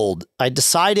twofold. I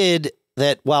decided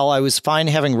that while I was fine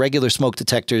having regular smoke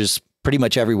detectors pretty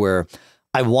much everywhere,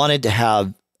 I wanted to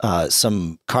have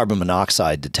some carbon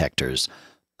monoxide detectors.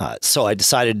 So I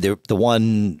decided the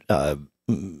one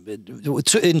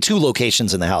in 2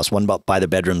 locations in the house, one by the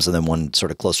bedrooms and then one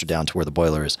sort of closer down to where the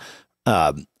boiler is.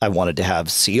 I wanted to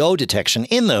have CO detection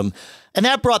in them. And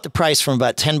that brought the price from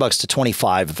about $10 to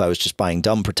 $25 if I was just buying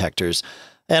dumb protectors.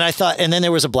 And I thought, and then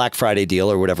there was a Black Friday deal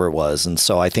or whatever it was. And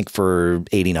so I think for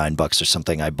 $89 or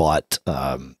something, I bought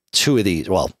 2 of these,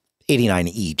 well, $89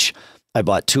 each. I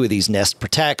bought 2 of these Nest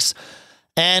Protects.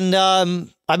 And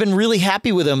I've been really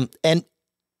happy with them. And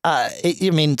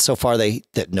so far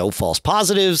that no false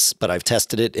positives, but I've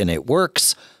tested it and it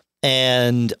works.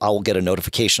 And I will get a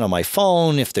notification on my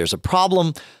phone if there's a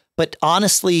problem. But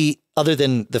honestly, other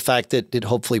than the fact that it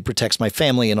hopefully protects my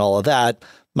family and all of that,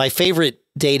 my favorite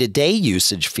day-to-day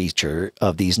usage feature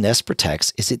of these Nest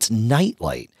Protects is its night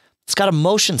light. It's got a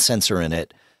motion sensor in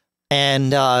it,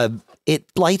 and it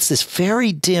lights this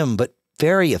very dim but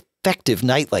very effective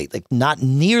nightlight, like not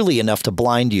nearly enough to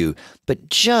blind you, but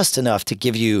just enough to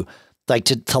give you like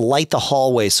to light the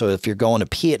hallway. So if you're going to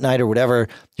pee at night or whatever,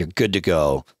 you're good to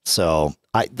go. So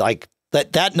I like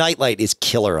that nightlight is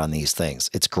killer on these things.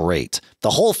 It's great. The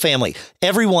whole family,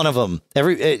 every one of them,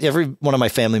 every one of my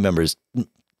family members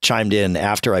chimed in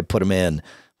after I put them in.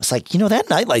 It's like, that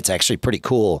nightlight's actually pretty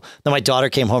cool. Then my daughter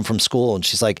came home from school and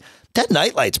she's like, that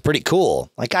nightlight's pretty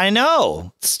cool. Like, I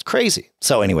know. It's crazy.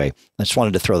 So anyway, I just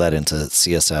wanted to throw that into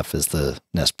CSF as the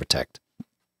Nest Protect.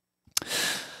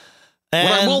 And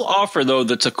what I will offer, though,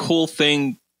 that's a cool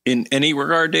thing in any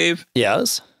regard, Dave.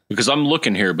 Yes. Because I'm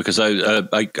looking here because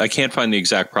I can't find the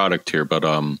exact product here, but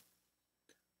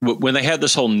when they had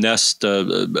this whole Nest,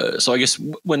 so I guess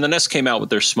when the Nest came out with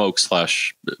their smoke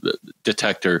 /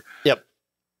 detector. Yep.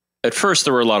 At first,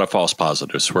 there were a lot of false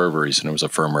positives for whatever reason. It was a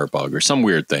firmware bug or some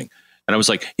weird thing. And I was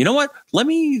like, you know what? Let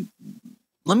me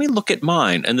look at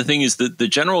mine. And the thing is that the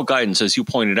general guidance, as you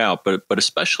pointed out, but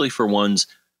especially for ones.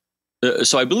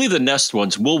 So I believe the Nest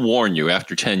ones will warn you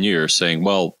after 10 years saying,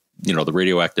 well, the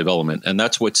radioactive element. And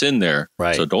that's what's in there.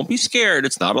 Right. So don't be scared.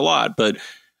 It's not a lot. But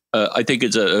I think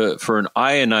it's for an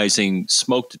ionizing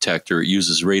smoke detector, it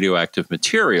uses radioactive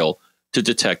material to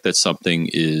detect that something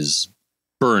is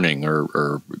burning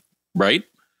or right?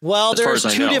 Well, there's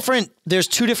two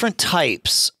different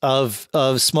types of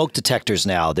smoke detectors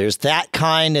now. There's that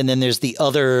kind, and then there's the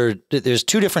other. There's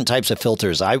 2 different types of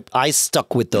filters. I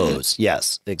stuck with those. Mm-hmm.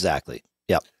 Yes, exactly.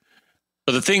 Yep.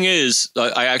 But the thing is,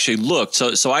 I actually looked.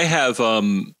 So I have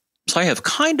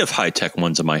kind of high tech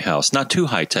ones in my house. Not too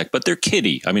high tech, but they're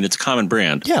kiddie. I mean, it's a common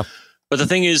brand. Yeah. But the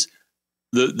thing is,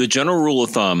 the general rule of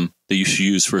thumb that you should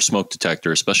use for a smoke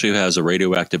detector, especially if it has a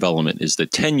radioactive element, is that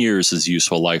 10 years is a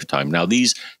useful lifetime. Now,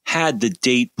 these had the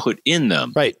date put in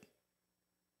them. Right.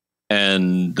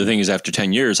 And the thing is, after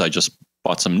 10 years, I just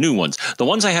bought some new ones. The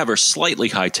ones I have are slightly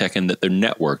high-tech in that they're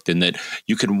networked and that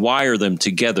you can wire them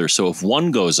together. So if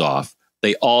one goes off,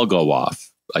 they all go off.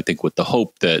 I think with the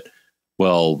hope that,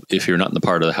 well, if you're not in the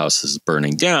part of the house that's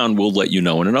burning down, we'll let you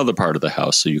know in another part of the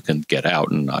house so you can get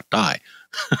out and not die.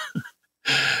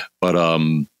 But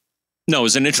no, it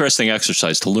was an interesting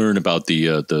exercise to learn about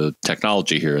the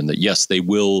technology here, and that yes, they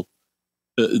will.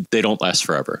 They don't last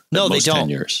forever. No, they don't. 10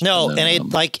 years. No, and,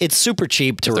 then, it's super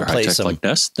cheap to replace them. Like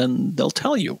Nest, then they'll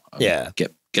tell you. Yeah,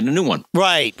 get a new one.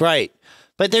 Right.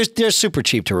 But they're super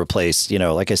cheap to replace,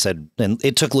 like I said, and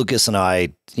it took Lucas and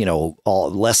I,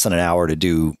 all less than an hour to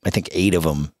do, I think 8 of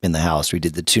them in the house. We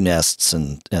did the 2 Nests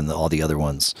and all the other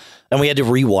ones. And we had to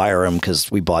rewire them because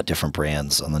we bought different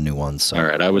brands on the new ones. So all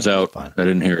right. I was out. Fine. I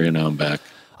didn't hear you. Now I'm back.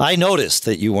 I noticed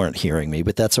that you weren't hearing me,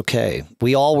 but that's okay.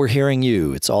 We all were hearing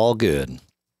you. It's all good.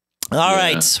 All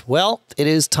right. Well, it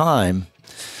is time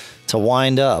to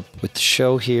wind up with the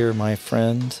show here, my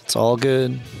friend. It's all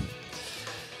good.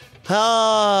 We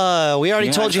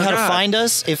already told you how to find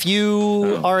us. If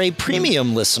you are a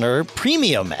premium listener,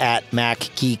 premium at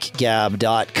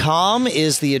MacGeekGab.com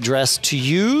is the address to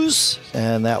use,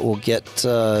 and that will get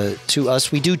to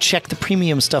us. We do check the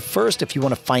premium stuff first. If you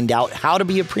want to find out how to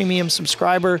be a premium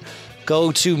subscriber,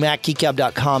 go to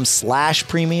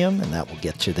MacGeekGab.com/premium, and that will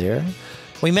get you there.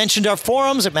 We mentioned our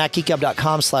forums at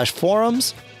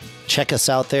MacGeekGab.com/forums. Check us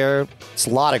out there. It's a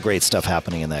lot of great stuff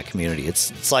happening in that community.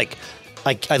 It's like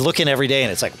I look in every day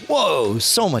and it's like, whoa,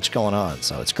 so much going on.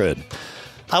 So it's good.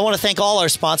 I want to thank all our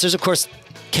sponsors. Of course,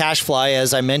 CashFly,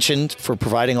 as I mentioned, for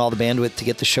providing all the bandwidth to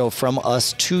get the show from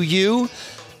us to you.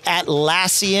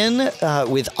 Atlassian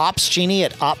with OpsGenie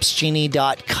at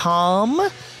opsgenie.com.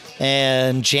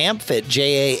 And Jamf at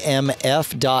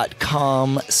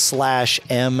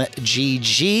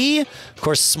jamf.com/MGG. Of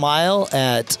course, Smile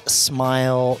at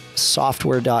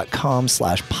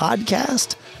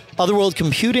smilesoftware.com/podcast. Otherworld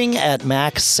Computing at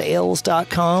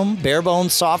macsales.com.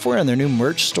 Barebones Software and their new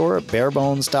merch store at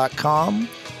barebones.com.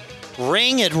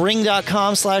 Ring at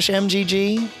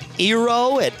ring.com/MGG.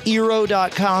 Eero at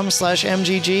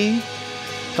eero.com/MGG. A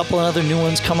couple of other new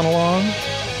ones coming along.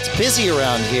 It's busy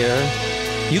around here.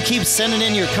 You keep sending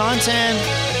in your content.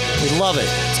 We love it.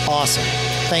 It's awesome.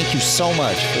 Thank you so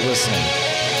much for listening.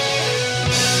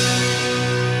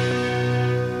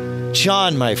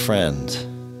 John, my friend,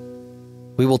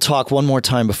 we will talk one more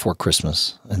time before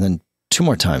Christmas and then two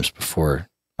more times before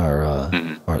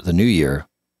the new year.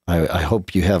 I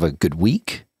hope you have a good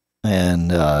week,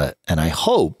 and I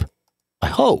hope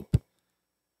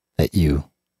that you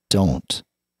don't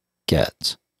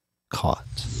get caught.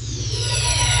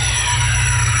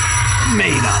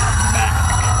 Made up.